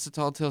big, and that's a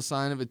tall tale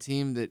sign of a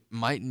team that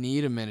might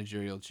need a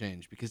managerial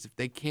change, because if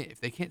they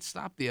can't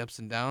stop the ups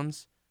and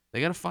downs,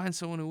 they got to find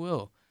someone who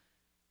will.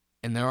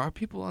 And there are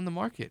people on the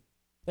market.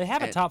 They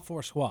have a top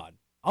 4 squad.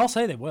 I'll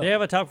say they will. They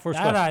have a top 4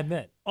 squad. That I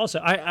admit. Also,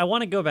 I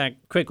want to go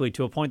back quickly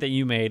to a point that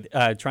you made,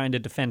 trying to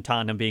defend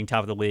Tottenham being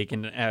top of the league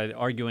and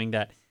arguing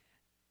that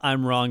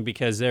I'm wrong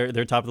because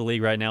they're top of the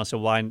league right now, so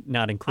why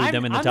not include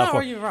them in the I'm top not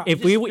 4? arguing wrong.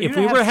 If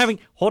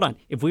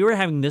we were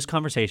having this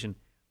conversation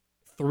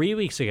 3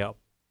 weeks ago,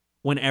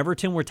 when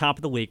Everton were top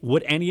of the league,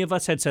 would any of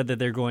us had said that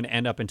they're going to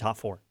end up in top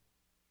 4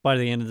 by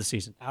the end of the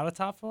season? Out of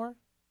top 4?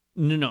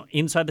 No,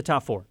 inside the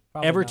top 4.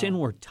 Probably Everton not.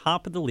 were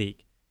top of the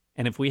league.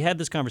 And if we had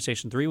this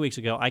conversation 3 weeks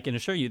ago, I can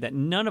assure you that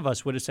none of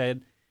us would have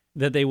said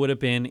that they would have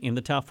been in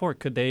the top 4.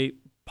 Could they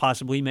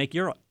possibly make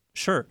Europe?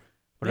 Sure.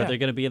 But Yeah. are they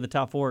going to be in the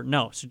top 4?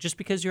 No. So just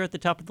because you're at the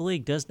top of the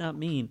league does not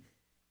mean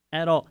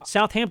at all.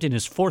 Southampton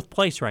is 4th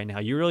place right now.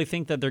 You really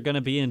think that they're going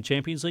to be in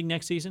Champions League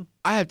next season?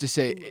 I have to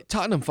say,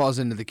 Tottenham falls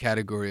into the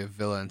category of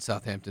Villa and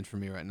Southampton for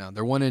me right now.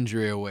 They're one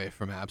injury away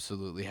from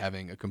absolutely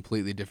having a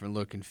completely different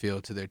look and feel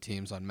to their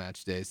teams on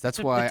match days. That's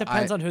why it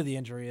depends on who the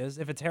injury is.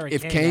 If it's Harry Kane.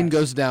 if Kane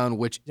goes down,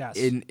 which Yes.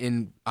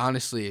 in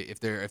honestly, if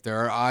there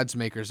are odds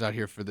makers out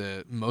here for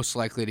the most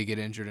likely to get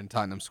injured in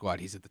Tottenham squad,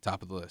 he's at the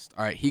top of the list.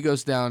 All right, he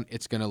goes down,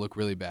 it's going to look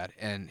really bad,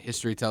 and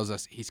history tells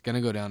us he's going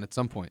to go down at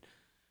some point.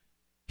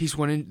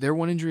 They're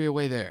one injury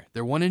away there.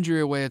 They're one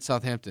injury away at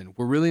Southampton.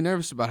 We're really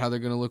nervous about how they're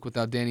going to look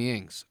without Danny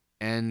Ings.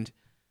 And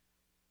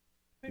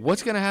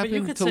what's going to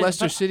happen to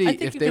Leicester City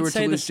if they were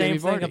to lose Jamie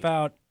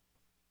Vardy?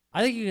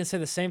 I think you can say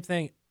the same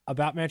thing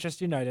about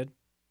Manchester United.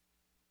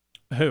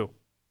 Who?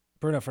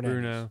 Bruno Fernandes.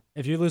 Bruno.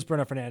 If you lose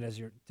Bruno Fernandes,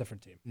 you're a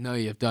different team. No,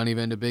 you have Donny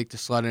van de Beek to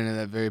slot into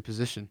that very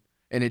position.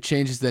 And it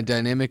changes the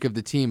dynamic of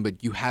the team,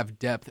 but you have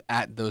depth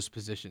at those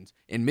positions.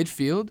 In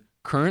midfield,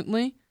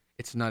 currently,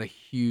 it's not a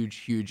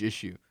huge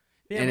issue.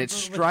 Yeah, and it's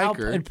with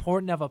striker. how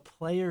important of a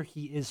player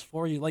he is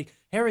for you. Like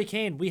Harry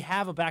Kane, we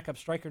have a backup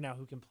striker now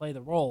who can play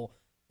the role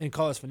in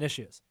Carlos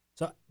Vinicius.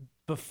 So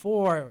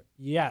before,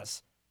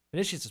 yes,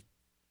 Vinicius is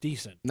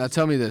decent. Now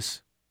tell me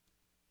this.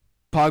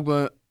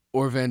 Pogba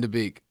or Van de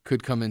Beek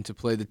could come in to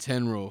play the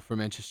 10 role for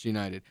Manchester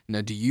United.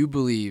 Now, do you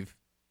believe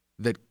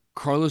that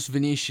Carlos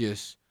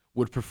Vinicius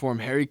would perform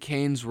Harry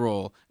Kane's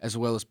role as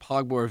well as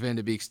Pogba or Van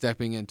de Beek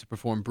stepping in to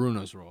perform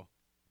Bruno's role?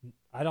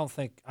 I don't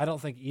think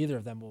either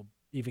of them will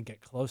even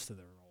get close to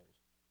their roles.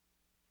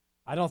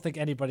 I don't think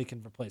anybody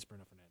can replace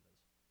Bruno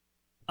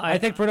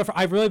Fernandes.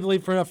 I really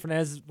believe Bruno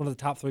Fernandes is one of the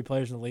top 3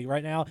 players in the league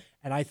right now,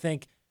 and I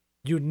think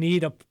you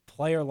need a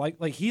player like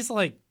he's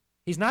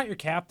not your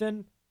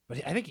captain,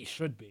 but I think he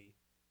should be.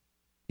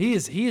 He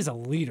is a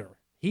leader.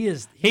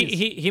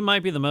 He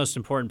might be the most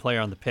important player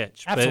on the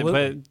pitch.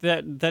 Absolutely.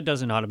 But that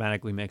doesn't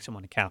automatically make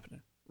someone a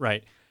captain,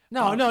 right?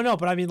 No.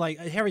 But I mean, like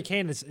Harry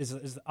Kane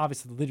is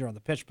obviously the leader on the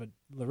pitch, but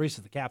Lloris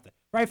is the captain,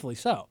 rightfully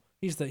so.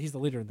 He's the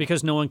leader.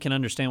 Because no one can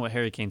understand what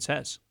Harry Kane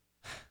says.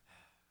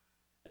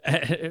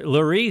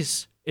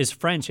 Lloris is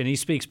French and he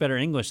speaks better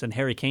English than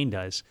Harry Kane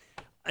does.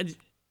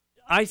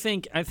 I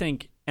think,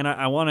 and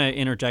I want to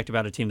interject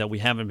about a team that we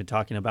haven't been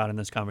talking about in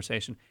this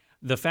conversation.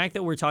 The fact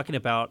that we're talking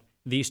about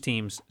these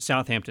teams,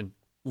 Southampton,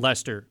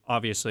 Leicester,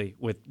 obviously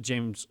with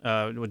Jamie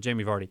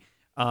Vardy,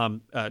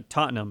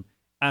 Tottenham,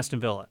 Aston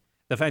Villa.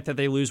 The fact that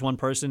they lose one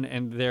person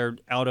and they're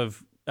out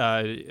of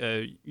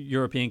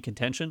European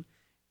contention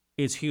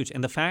is huge.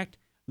 And the fact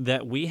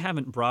that we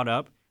haven't brought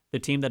up the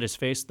team that has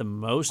faced the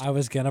most I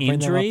was going to bring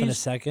them up in a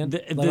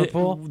second,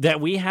 Liverpool.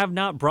 That we have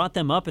not brought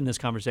them up in this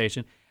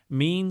conversation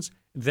means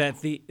that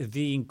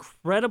the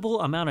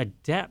incredible amount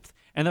of depth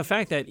and the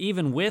fact that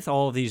even with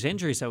all of these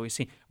injuries that we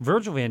see,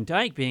 Virgil van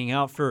Dijk being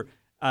out for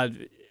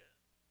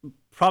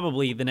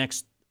probably the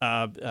next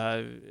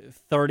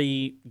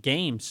 30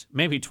 games,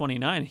 maybe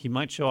 29. He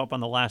might show up on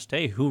the last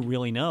day. Who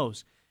really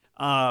knows?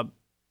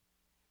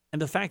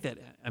 And the fact that,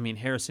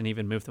 Harrison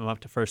even moved them up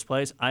to first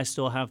place. I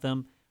still have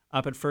them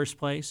up at first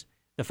place.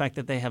 The fact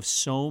that they have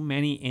so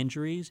many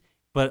injuries,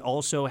 but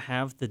also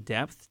have the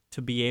depth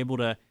to be able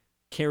to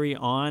carry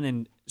on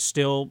and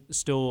still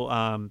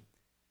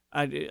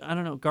I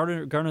don't know,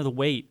 garner the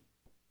weight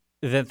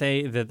that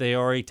they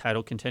are a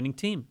title contending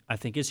team, I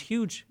think is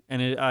huge,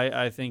 and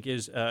I think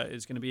is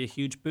going to be a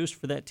huge boost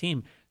for that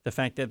team. The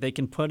fact that they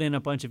can put in a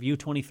bunch of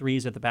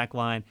U23s at the back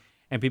line,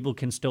 and people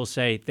can still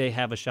say they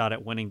have a shot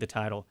at winning the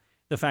title.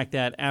 The fact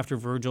that after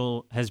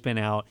Virgil has been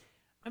out,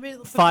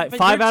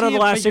 five out of the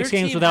last 6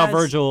 games without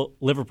Virgil,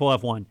 Liverpool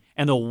have won,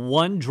 and the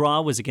one draw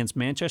was against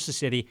Manchester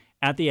City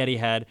at the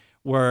Etihad,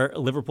 where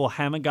Liverpool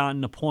haven't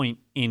gotten a point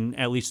in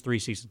at least 3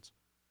 seasons.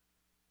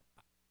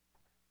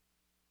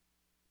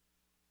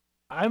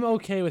 I'm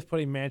okay with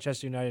putting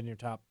Manchester United in your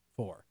top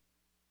 4.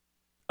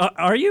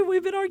 Are you?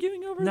 We've been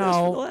arguing over this for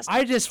the last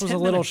I just was a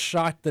little minutes.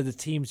 shocked that the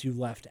teams you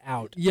left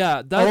out.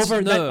 Yeah, that's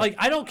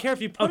I don't care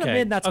if you put them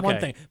in. That's one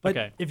thing.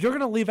 But if you're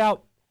going to leave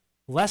out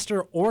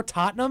Leicester or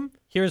Tottenham,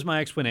 here's my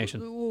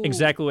explanation.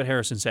 Exactly what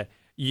Harrison said.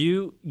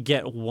 You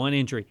get one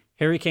injury.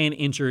 Harry Kane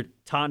injured.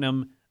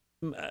 Tottenham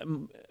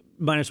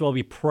might as well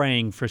be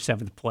praying for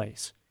 7th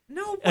place.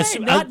 no way,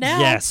 not now.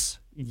 Yes.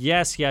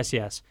 Yes.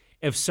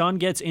 If Son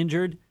gets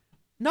injured,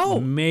 No,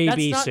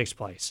 maybe that's not, sixth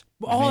place.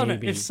 Well, hold on a minute.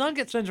 Maybe. If Son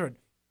gets injured,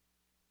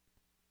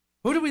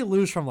 who did we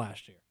lose from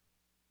last year?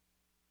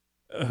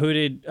 Who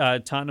did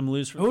Tottenham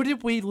lose from? Who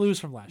did we lose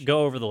from last year?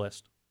 Go over the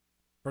list.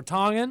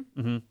 Vertonghen,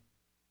 Mm-hmm.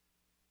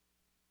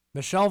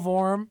 Michel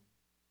Vorm,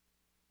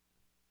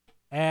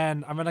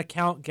 and I'm going to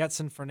count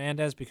Getson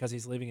Fernandez because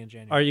he's leaving in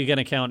January. Are you going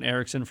to count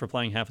Eriksson for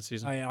playing half a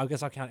season? I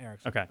guess I'll count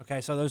Eriksson. Okay.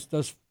 Okay, so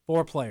those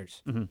 4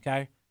 players, Mhm.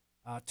 okay?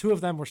 2 of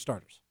them were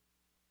starters,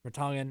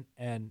 Vertonghen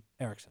and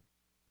Eriksson.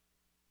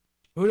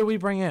 Who do we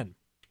bring in?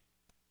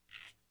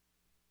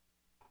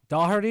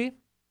 Doherty,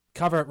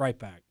 cover at right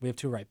back. We have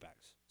 2 right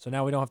backs. So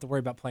now we don't have to worry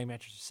about playing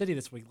Manchester City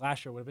this week.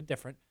 Last year would have been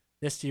different.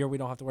 This year we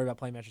don't have to worry about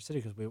playing Manchester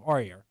City because we are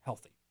here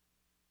healthy.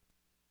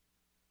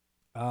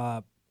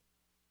 Sergio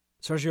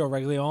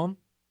Reguilon,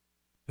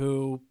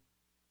 who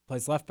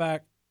plays left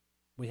back.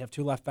 We have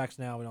 2 left backs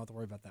now. We don't have to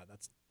worry about that.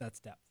 That's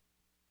depth.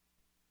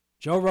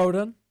 Joe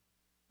Rodon,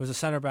 who's a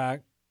center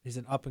back. He's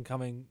an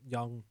up-and-coming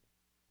young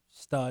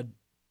stud.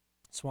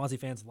 Swansea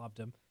fans loved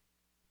him.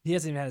 He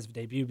hasn't even had his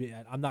debut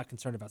yet. I'm not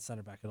concerned about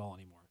center back at all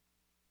anymore.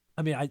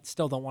 I mean, I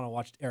still don't want to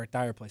watch Eric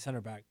Dyer play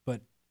center back,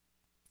 but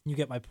you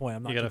get my point.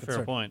 I'm not You got too a fair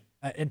concerned. point.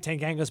 And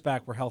Tanganga's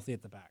back. We're healthy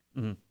at the back.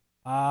 Mhm.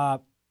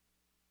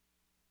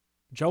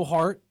 Joe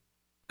Hart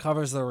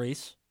covers the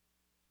Reese.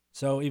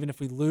 So even if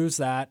we lose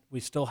that, we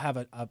still have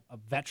a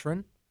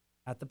veteran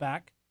at the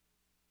back.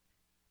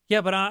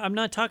 Yeah, but I'm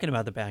not talking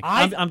about the back.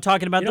 I- I'm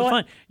talking about you the know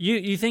front. what?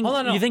 You think Hold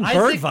on, no. you think I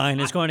think- Bergvine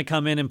is going to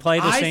come in and play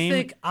the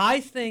same? I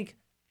think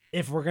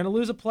if we're going to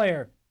lose a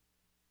player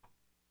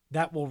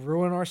that will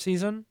ruin our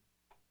season,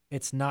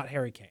 it's not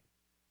Harry Kane.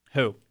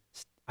 Who?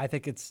 I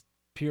think it's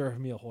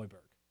Pierre-Emile Højbjerg.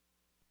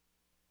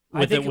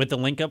 With the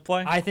link up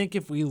play? I think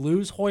if we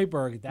lose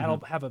Højbjerg, that'll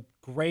Mm-hmm. have a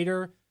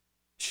greater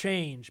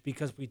change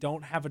because we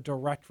don't have a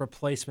direct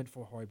replacement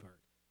for Højbjerg.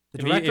 The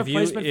direct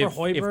replacement for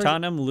Højbjerg. If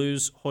Tottenham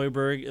lose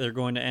Højbjerg, they're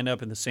going to end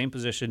up in the same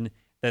position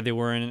that they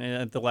were in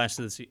at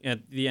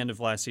the end of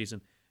last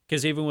season.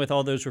 Because even with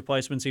all those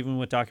replacements, even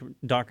with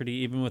Doherty,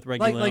 even with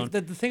Reguilon, like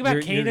the thing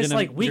about Kane is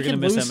like we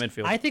can miss lose. that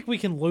midfield. I think we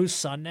can lose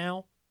Son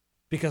now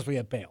because we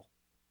have Bale.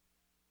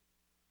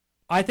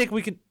 I think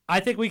we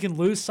can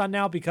lose Son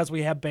now because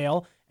we have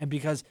Bale, and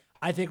because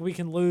I think we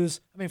can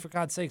lose. I mean, for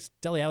God's sakes,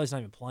 Dele Alli's not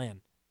even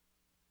playing.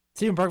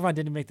 Steven Bergwijn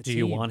didn't make the team. Do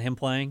you want him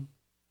playing?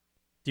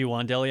 Do you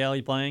want Dele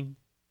Alli playing?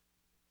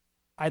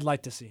 I'd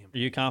like to see him. Are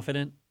you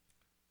confident?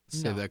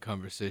 Save No. that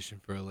conversation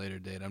for a later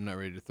date. I'm not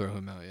ready to throw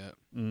him out yet.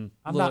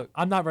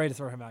 I'm not ready to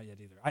throw him out yet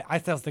either. I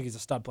still think he's a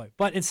stud player.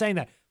 But in saying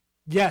that,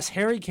 yes,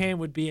 Harry Kane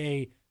would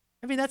be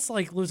that's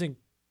like losing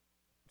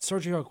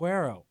Sergio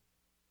Aguero.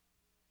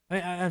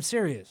 I'm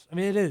serious. I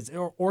mean, it is.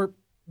 Or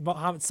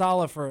Mohamed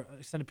Salah for an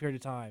extended period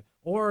of time.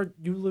 Or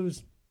you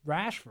lose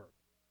Rashford.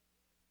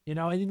 And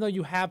even though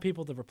you have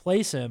people to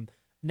replace him,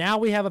 now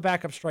we have a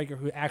backup striker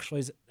who actually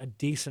is a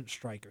decent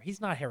striker. He's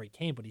not Harry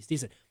Kane, but he's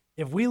decent.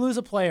 If we lose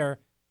a player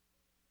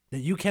that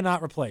you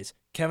cannot replace,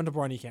 Kevin De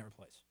Bruyne you can't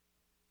replace.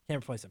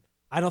 Can't replace him.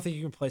 I don't think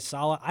you can replace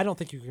Salah. I don't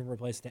think you can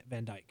replace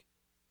Van Dijk.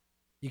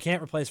 You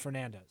can't replace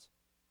Fernandez.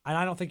 And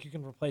I don't think you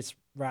can replace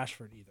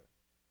Rashford either.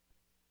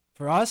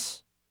 For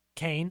us,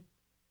 Kane,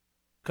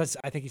 because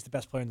I think he's the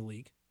best player in the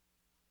league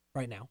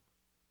right now,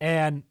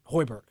 and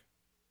Højbjerg,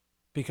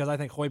 because I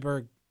think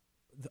Højbjerg,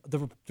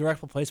 the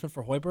direct replacement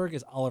for Højbjerg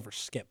is Oliver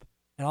Skip,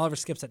 and Oliver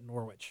Skip's at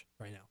Norwich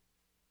right now.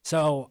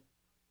 So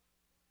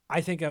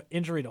I think an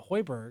injury to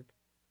Højbjerg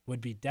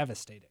would be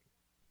devastating,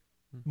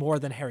 more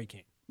than Harry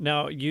Kane.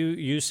 Now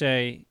you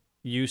say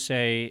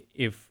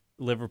if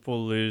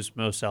Liverpool lose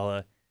Mo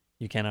Salah,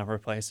 you cannot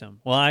replace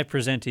him. Well, I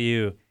present to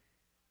you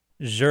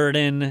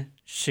Xherdan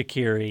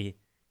Shaqiri,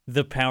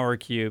 the power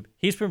cube.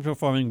 He's been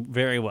performing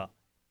very well.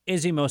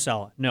 Is he Mo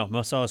Salah? No,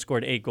 Mo Salah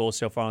scored 8 goals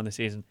so far in the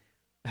season.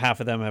 Half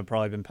of them have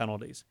probably been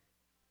penalties.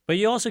 But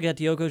you also get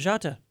Diogo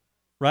Jota,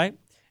 right?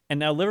 And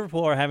now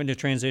Liverpool are having to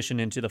transition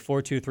into the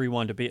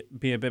 4-2-3-1 to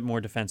be a bit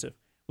more defensive.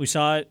 We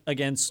saw it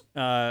against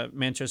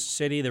Manchester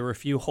City. There were a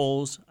few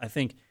holes. I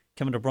think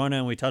Kevin De Bruyne,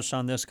 and we touched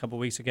on this a couple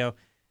weeks ago,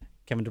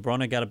 Kevin De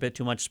Bruyne got a bit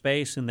too much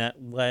space, and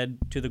that led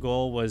to the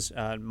goal was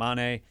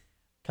Mane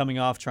coming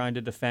off trying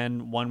to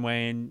defend one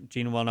way and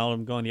Gino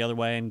Wijnaldum going the other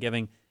way and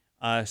giving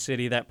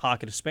City that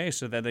pocket of space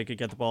so that they could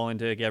get the ball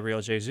into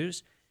Gabriel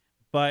Jesus.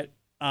 But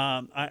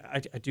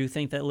I do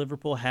think that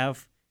Liverpool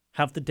have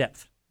the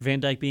depth. Van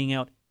Dijk being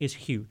out is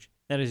huge.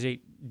 That is a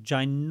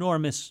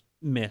ginormous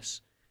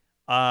miss.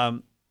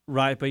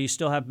 Right, but you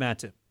still have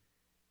Matip.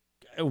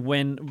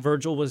 When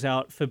Virgil was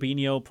out,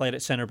 Fabinho played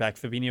at center back.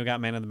 Fabinho got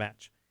man of the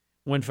match.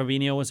 When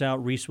Fabinho was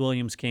out, Reece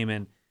Williams came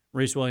in.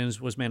 Reece Williams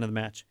was man of the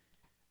match.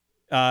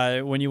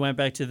 When you went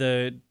back to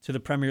the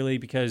Premier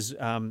League because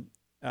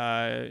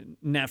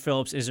Nat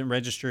Phillips isn't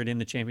registered in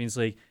the Champions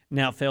League,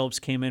 Nat Phillips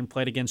came in,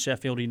 played against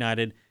Sheffield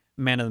United,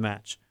 man of the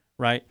match,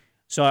 right?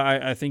 So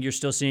I think you're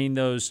still seeing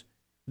those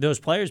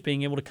players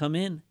being able to come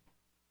in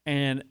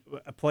and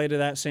play to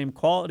that same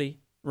quality,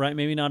 right?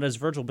 Maybe not as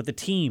Virgil, but the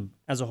team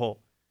as a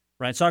whole,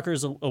 right? Soccer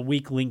is a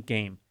weak link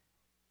game.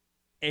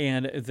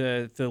 And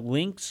the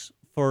links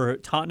for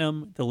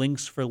Tottenham, the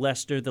links for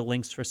Leicester, the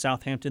links for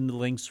Southampton, the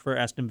links for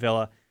Aston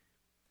Villa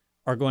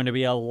are going to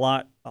be a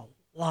lot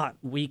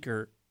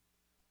weaker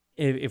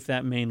if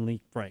that main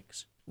league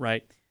breaks,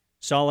 right?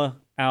 Salah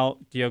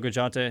out, Diogo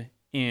Jota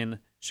in,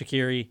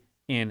 Shaqiri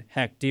in,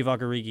 heck, Divock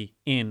Origi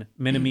in,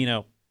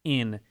 Minamino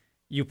in.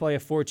 You play a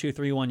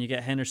 4-2-3-1, you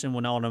get Henderson,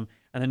 Wijnaldum,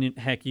 and then,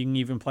 heck, you can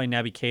even play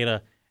Naby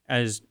Keita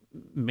as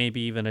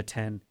maybe even a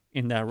 10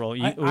 in that role.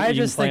 You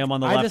can play him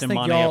on the left and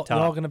Mane up top.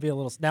 Y'all going to be a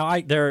little. Now,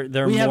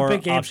 we have more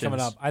big games options,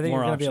 coming up. I think more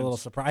you're going to be a options. little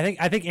surprised.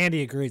 I think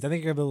Andy agrees. I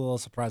think you're going to be a little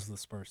surprised with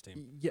the Spurs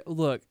team. Yeah,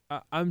 look,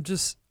 I'm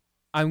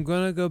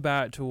going to go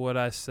back to what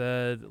I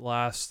said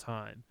last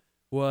time,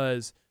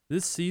 was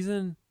this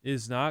season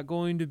is not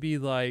going to be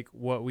like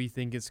what we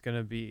think it's going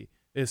to be.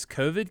 As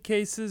COVID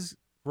cases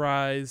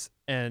rise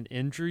and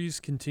injuries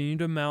continue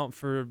to mount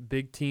for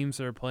big teams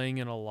that are playing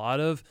in a lot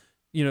of,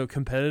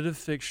 competitive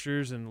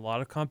fixtures and a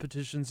lot of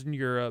competitions in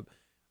Europe,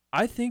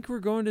 I think we're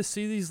going to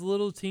see these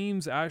little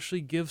teams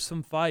actually give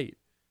some fight,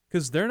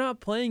 because they're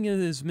not playing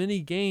in as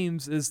many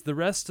games as the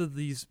rest of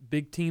these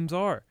big teams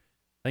are.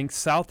 I think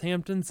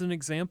Southampton's an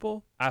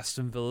example,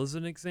 Aston Villa's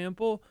an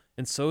example,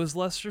 and so is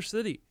Leicester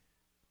City.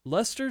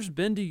 Leicester's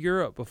been to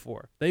Europe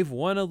before. They've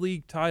won a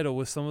league title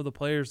with some of the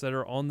players that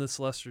are on this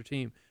Leicester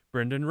team.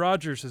 Brendan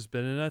Rodgers has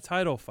been in a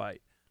title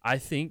fight. I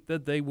think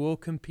that they will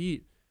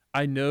compete.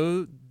 I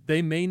know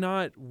they may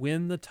not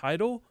win the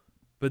title,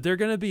 but they're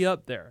going to be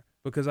up there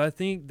because I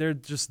think they're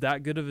just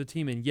that good of a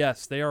team. And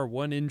yes, they are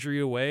one injury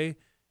away.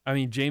 I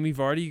mean, Jamie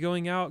Vardy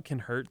going out can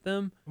hurt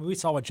them. We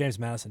saw what James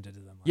Maddison did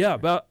to them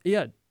last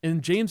year.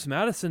 And James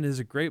Maddison is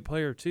a great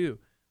player too.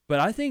 But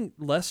I think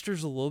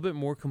Leicester's a little bit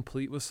more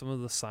complete with some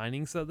of the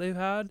signings that they've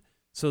had,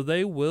 so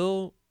they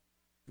will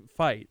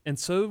fight. And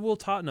so will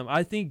Tottenham.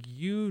 I think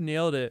you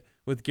nailed it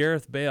with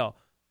Gareth Bale.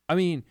 I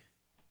mean,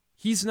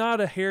 he's not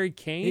a Harry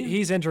Kane.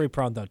 He's injury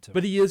prone though too.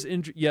 But he is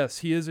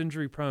he is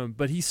injury prone,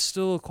 but he's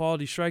still a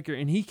quality striker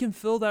and he can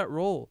fill that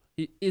role.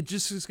 It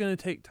just is going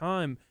to take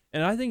time.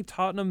 And I think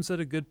Tottenham's at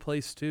a good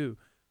place too.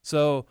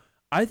 So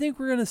I think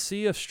we're going to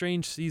see a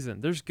strange season.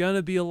 There's going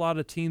to be a lot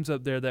of teams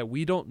up there that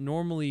we don't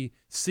normally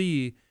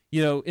see,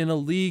 in a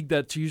league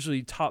that's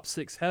usually top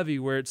 6 heavy,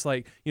 where it's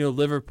like,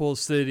 Liverpool,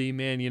 City,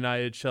 Man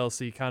United,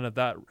 Chelsea, kind of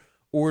that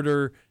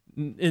order,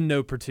 in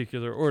no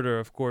particular order,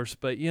 of course.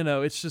 But,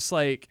 it's just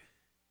like,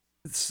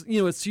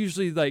 it's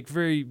usually like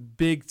very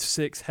big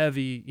 6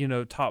 heavy,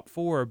 top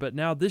 4. But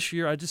now this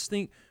year, I just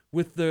think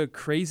with the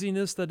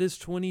craziness that is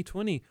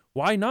 2020,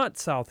 why not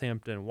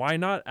Southampton? Why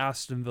not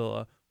Aston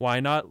Villa?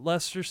 Why not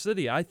Leicester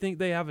City? I think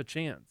they have a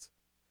chance.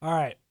 All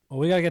right. Well,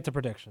 we got to get to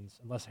predictions,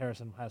 unless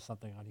Harrison has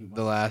something on you.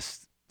 The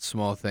last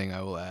small thing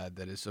I will add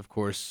that is, of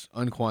course,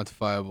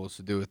 unquantifiable,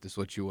 so do with this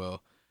what you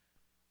will.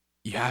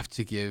 You have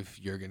to give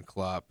Jurgen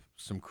Klopp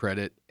some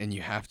credit, and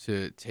you have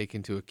to take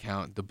into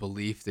account the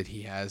belief that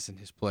he has in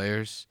his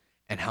players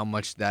and how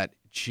much that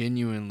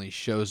genuinely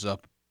shows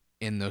up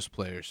in those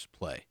players'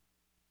 play.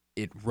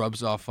 It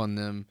rubs off on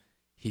them.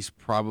 He's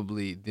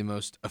probably the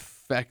most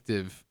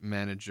effective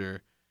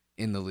manager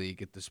in the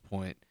league at this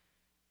point.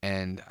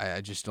 And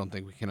I just don't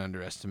think we can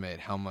underestimate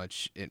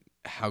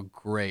how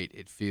great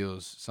it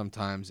feels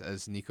sometimes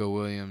as Nico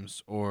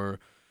Williams or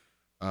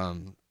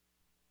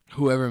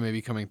whoever may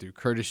be coming through,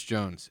 Curtis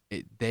Jones.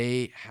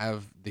 They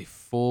have the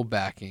full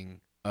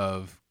backing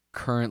of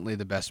currently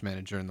the best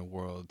manager in the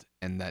world,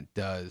 and that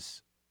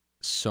does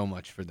so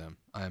much for them,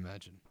 I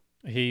imagine.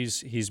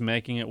 He's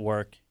making it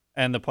work,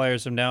 and the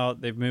players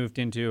they've moved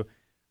into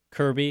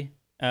Kirby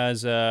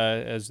as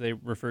they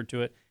referred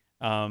to it.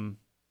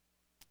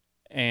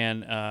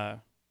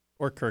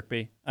 Or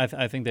Kirkby.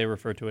 I think they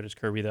refer to it as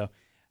Kirby though.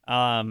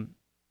 And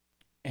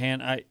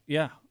I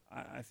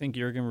think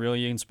Jurgen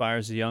really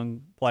inspires the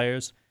young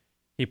players.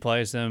 He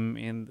plays them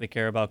in the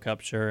Carabao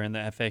Cup, sure, and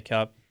the FA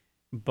Cup,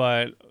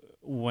 but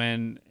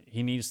when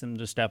he needs them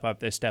to step up,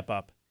 they step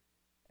up.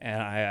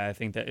 And I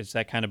think that it's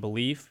that kind of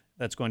belief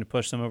that's going to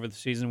push them over the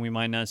season. We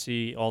might not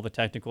see all the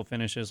technical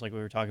finishes like we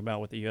were talking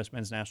about with the U.S.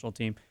 men's national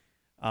team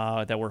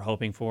that we're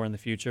hoping for in the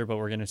future, but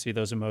we're going to see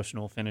those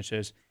emotional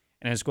finishes.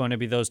 And it's going to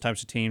be those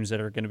types of teams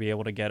that are going to be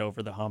able to get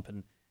over the hump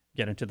and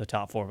get into the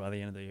top 4 by the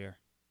end of the year.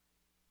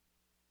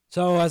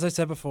 So, as I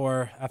said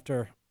before,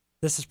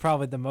 this is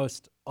probably the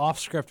most off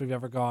script we've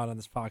ever gone on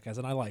this podcast,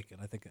 and I like it.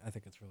 I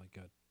think it's really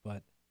good.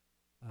 But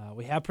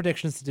we have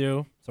predictions to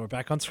do, so we're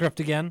back on script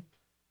again.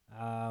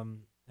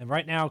 And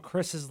right now,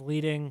 Chris is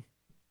leading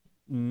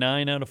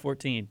 9 out of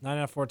 14. 9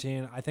 out of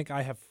 14. I think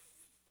I have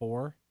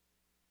 4.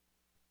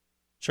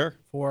 Sure.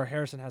 4.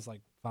 Harrison has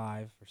like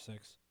 5 or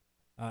 6.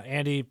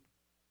 Andy,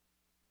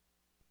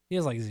 he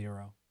has like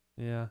 0.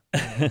 Yeah.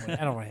 I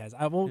don't know what he has.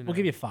 We'll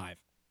give you 5.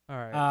 All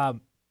right.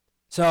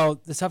 So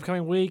this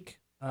upcoming week,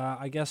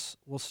 I guess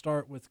we'll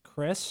start with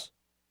Chris.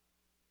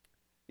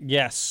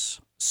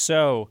 Yes.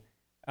 So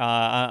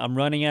I'm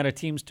running out of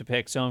teams to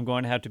pick, so I'm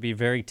going to have to be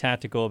very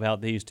tactical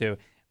about these two.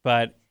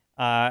 But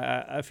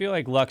I feel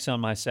like luck's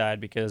on my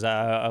side because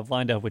I've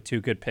lined up with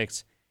 2 good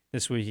picks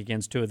this week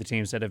against 2 of the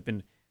teams that have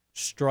been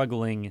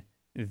struggling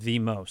the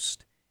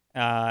most.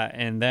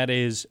 And that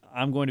is,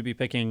 I'm going to be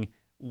picking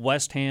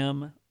West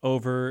Ham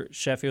over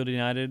Sheffield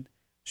United.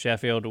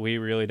 Sheffield, we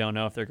really don't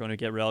know if they're going to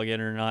get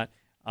relegated or not.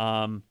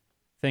 I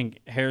think,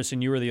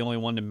 Harrison, you were the only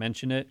one to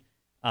mention it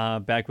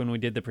back when we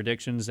did the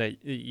predictions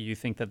that you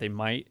think that they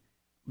might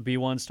be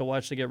ones to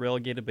watch to get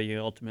relegated, but you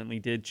ultimately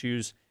did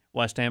choose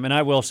West Ham. And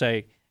I will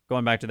say,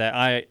 going back to that,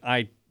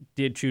 I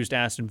did choose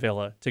Aston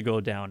Villa to go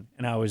down,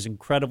 and I was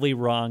incredibly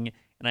wrong,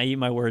 and I eat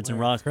my words and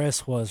Ross.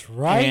 Chris was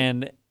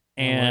right.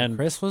 And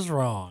Chris was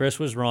wrong. Chris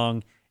was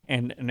wrong.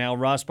 And now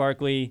Ross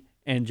Barkley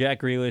and Jack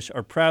Grealish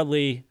are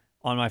proudly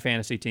on my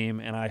fantasy team,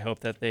 and I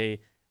hope that they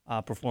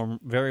perform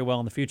very well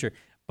in the future.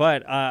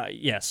 But,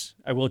 yes,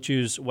 I will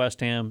choose West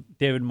Ham.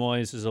 David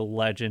Moyes is a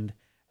legend.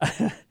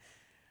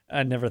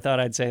 I never thought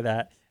I'd say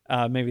that.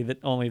 Maybe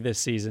only this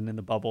season in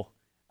the bubble.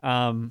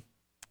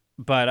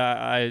 But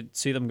I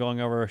see them going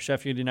over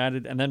Sheffield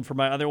United. And then for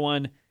my other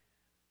one,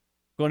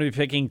 going to be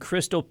picking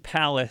Crystal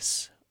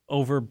Palace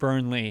over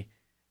Burnley.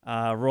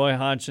 Roy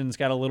Hodgson's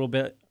got a little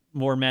bit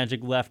more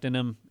magic left in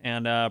him,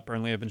 and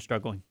Burnley have been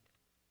struggling.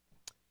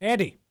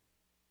 Andy.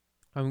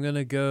 I'm going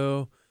to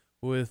go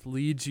with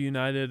Leeds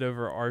United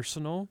over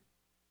Arsenal.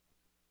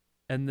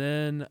 And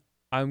then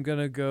I'm going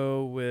to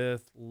go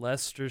with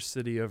Leicester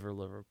City over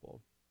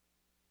Liverpool.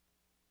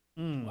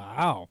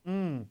 Wow.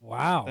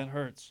 Wow. That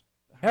hurts.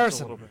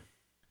 Harrison. A little bit.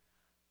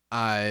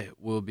 I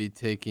will be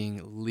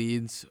taking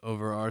Leeds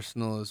over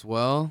Arsenal as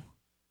well.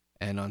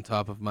 And on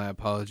top of my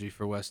apology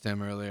for West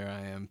Ham earlier,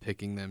 I am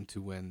picking them to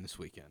win this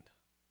weekend.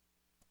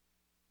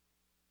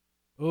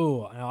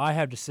 Ooh, now I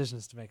have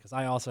decisions to make because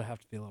I also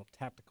have to be a little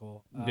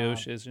tactical.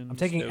 I'm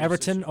taking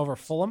Everton over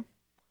Fulham.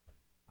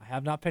 I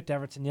have not picked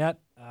Everton yet.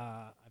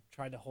 I've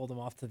tried to hold them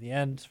off to the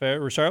end. It's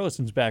fair.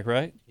 Richarlison's back,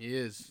 right? He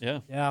is. Yeah.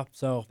 Yeah,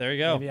 so there you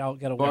go. Maybe I'll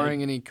get away.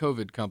 Barring any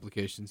COVID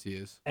complications, he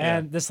is.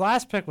 And this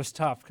last pick was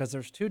tough because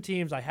there's two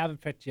teams I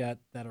haven't picked yet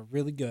that are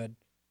really good,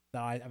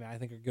 that I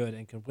think are good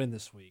and can win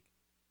this week.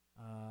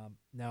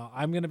 Now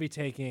I'm going to be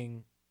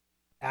taking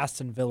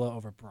Aston Villa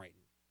over Brighton.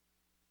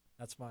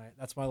 That's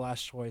my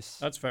last choice.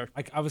 That's fair.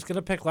 I was going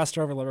to pick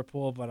Leicester over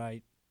Liverpool, but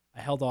I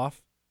held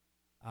off.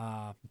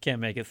 Can't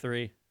make it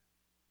 3.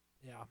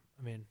 Yeah,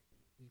 I mean,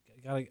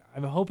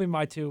 I'm hoping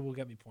my 2 will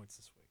get me points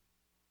this week.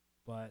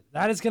 But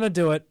that is going to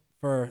do it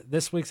for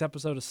this week's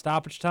episode of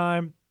Stoppage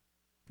Time.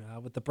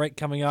 With the break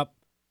coming up,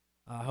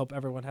 I hope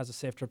everyone has a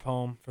safe trip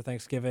home for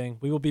Thanksgiving.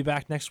 We will be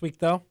back next week,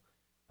 though,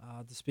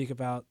 to speak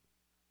about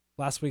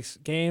last week's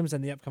games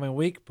and the upcoming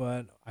week,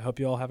 but I hope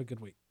you all have a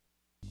good week.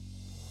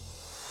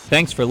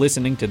 Thanks for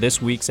listening to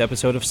this week's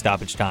episode of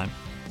Stoppage Time.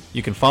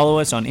 You can follow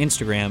us on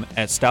Instagram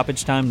at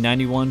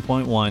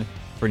StoppageTime91.1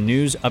 for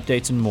news,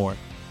 updates, and more.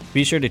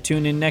 Be sure to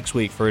tune in next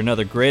week for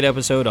another great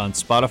episode on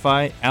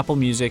Spotify, Apple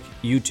Music,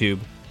 YouTube,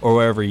 or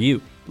wherever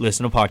you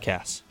listen to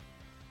podcasts.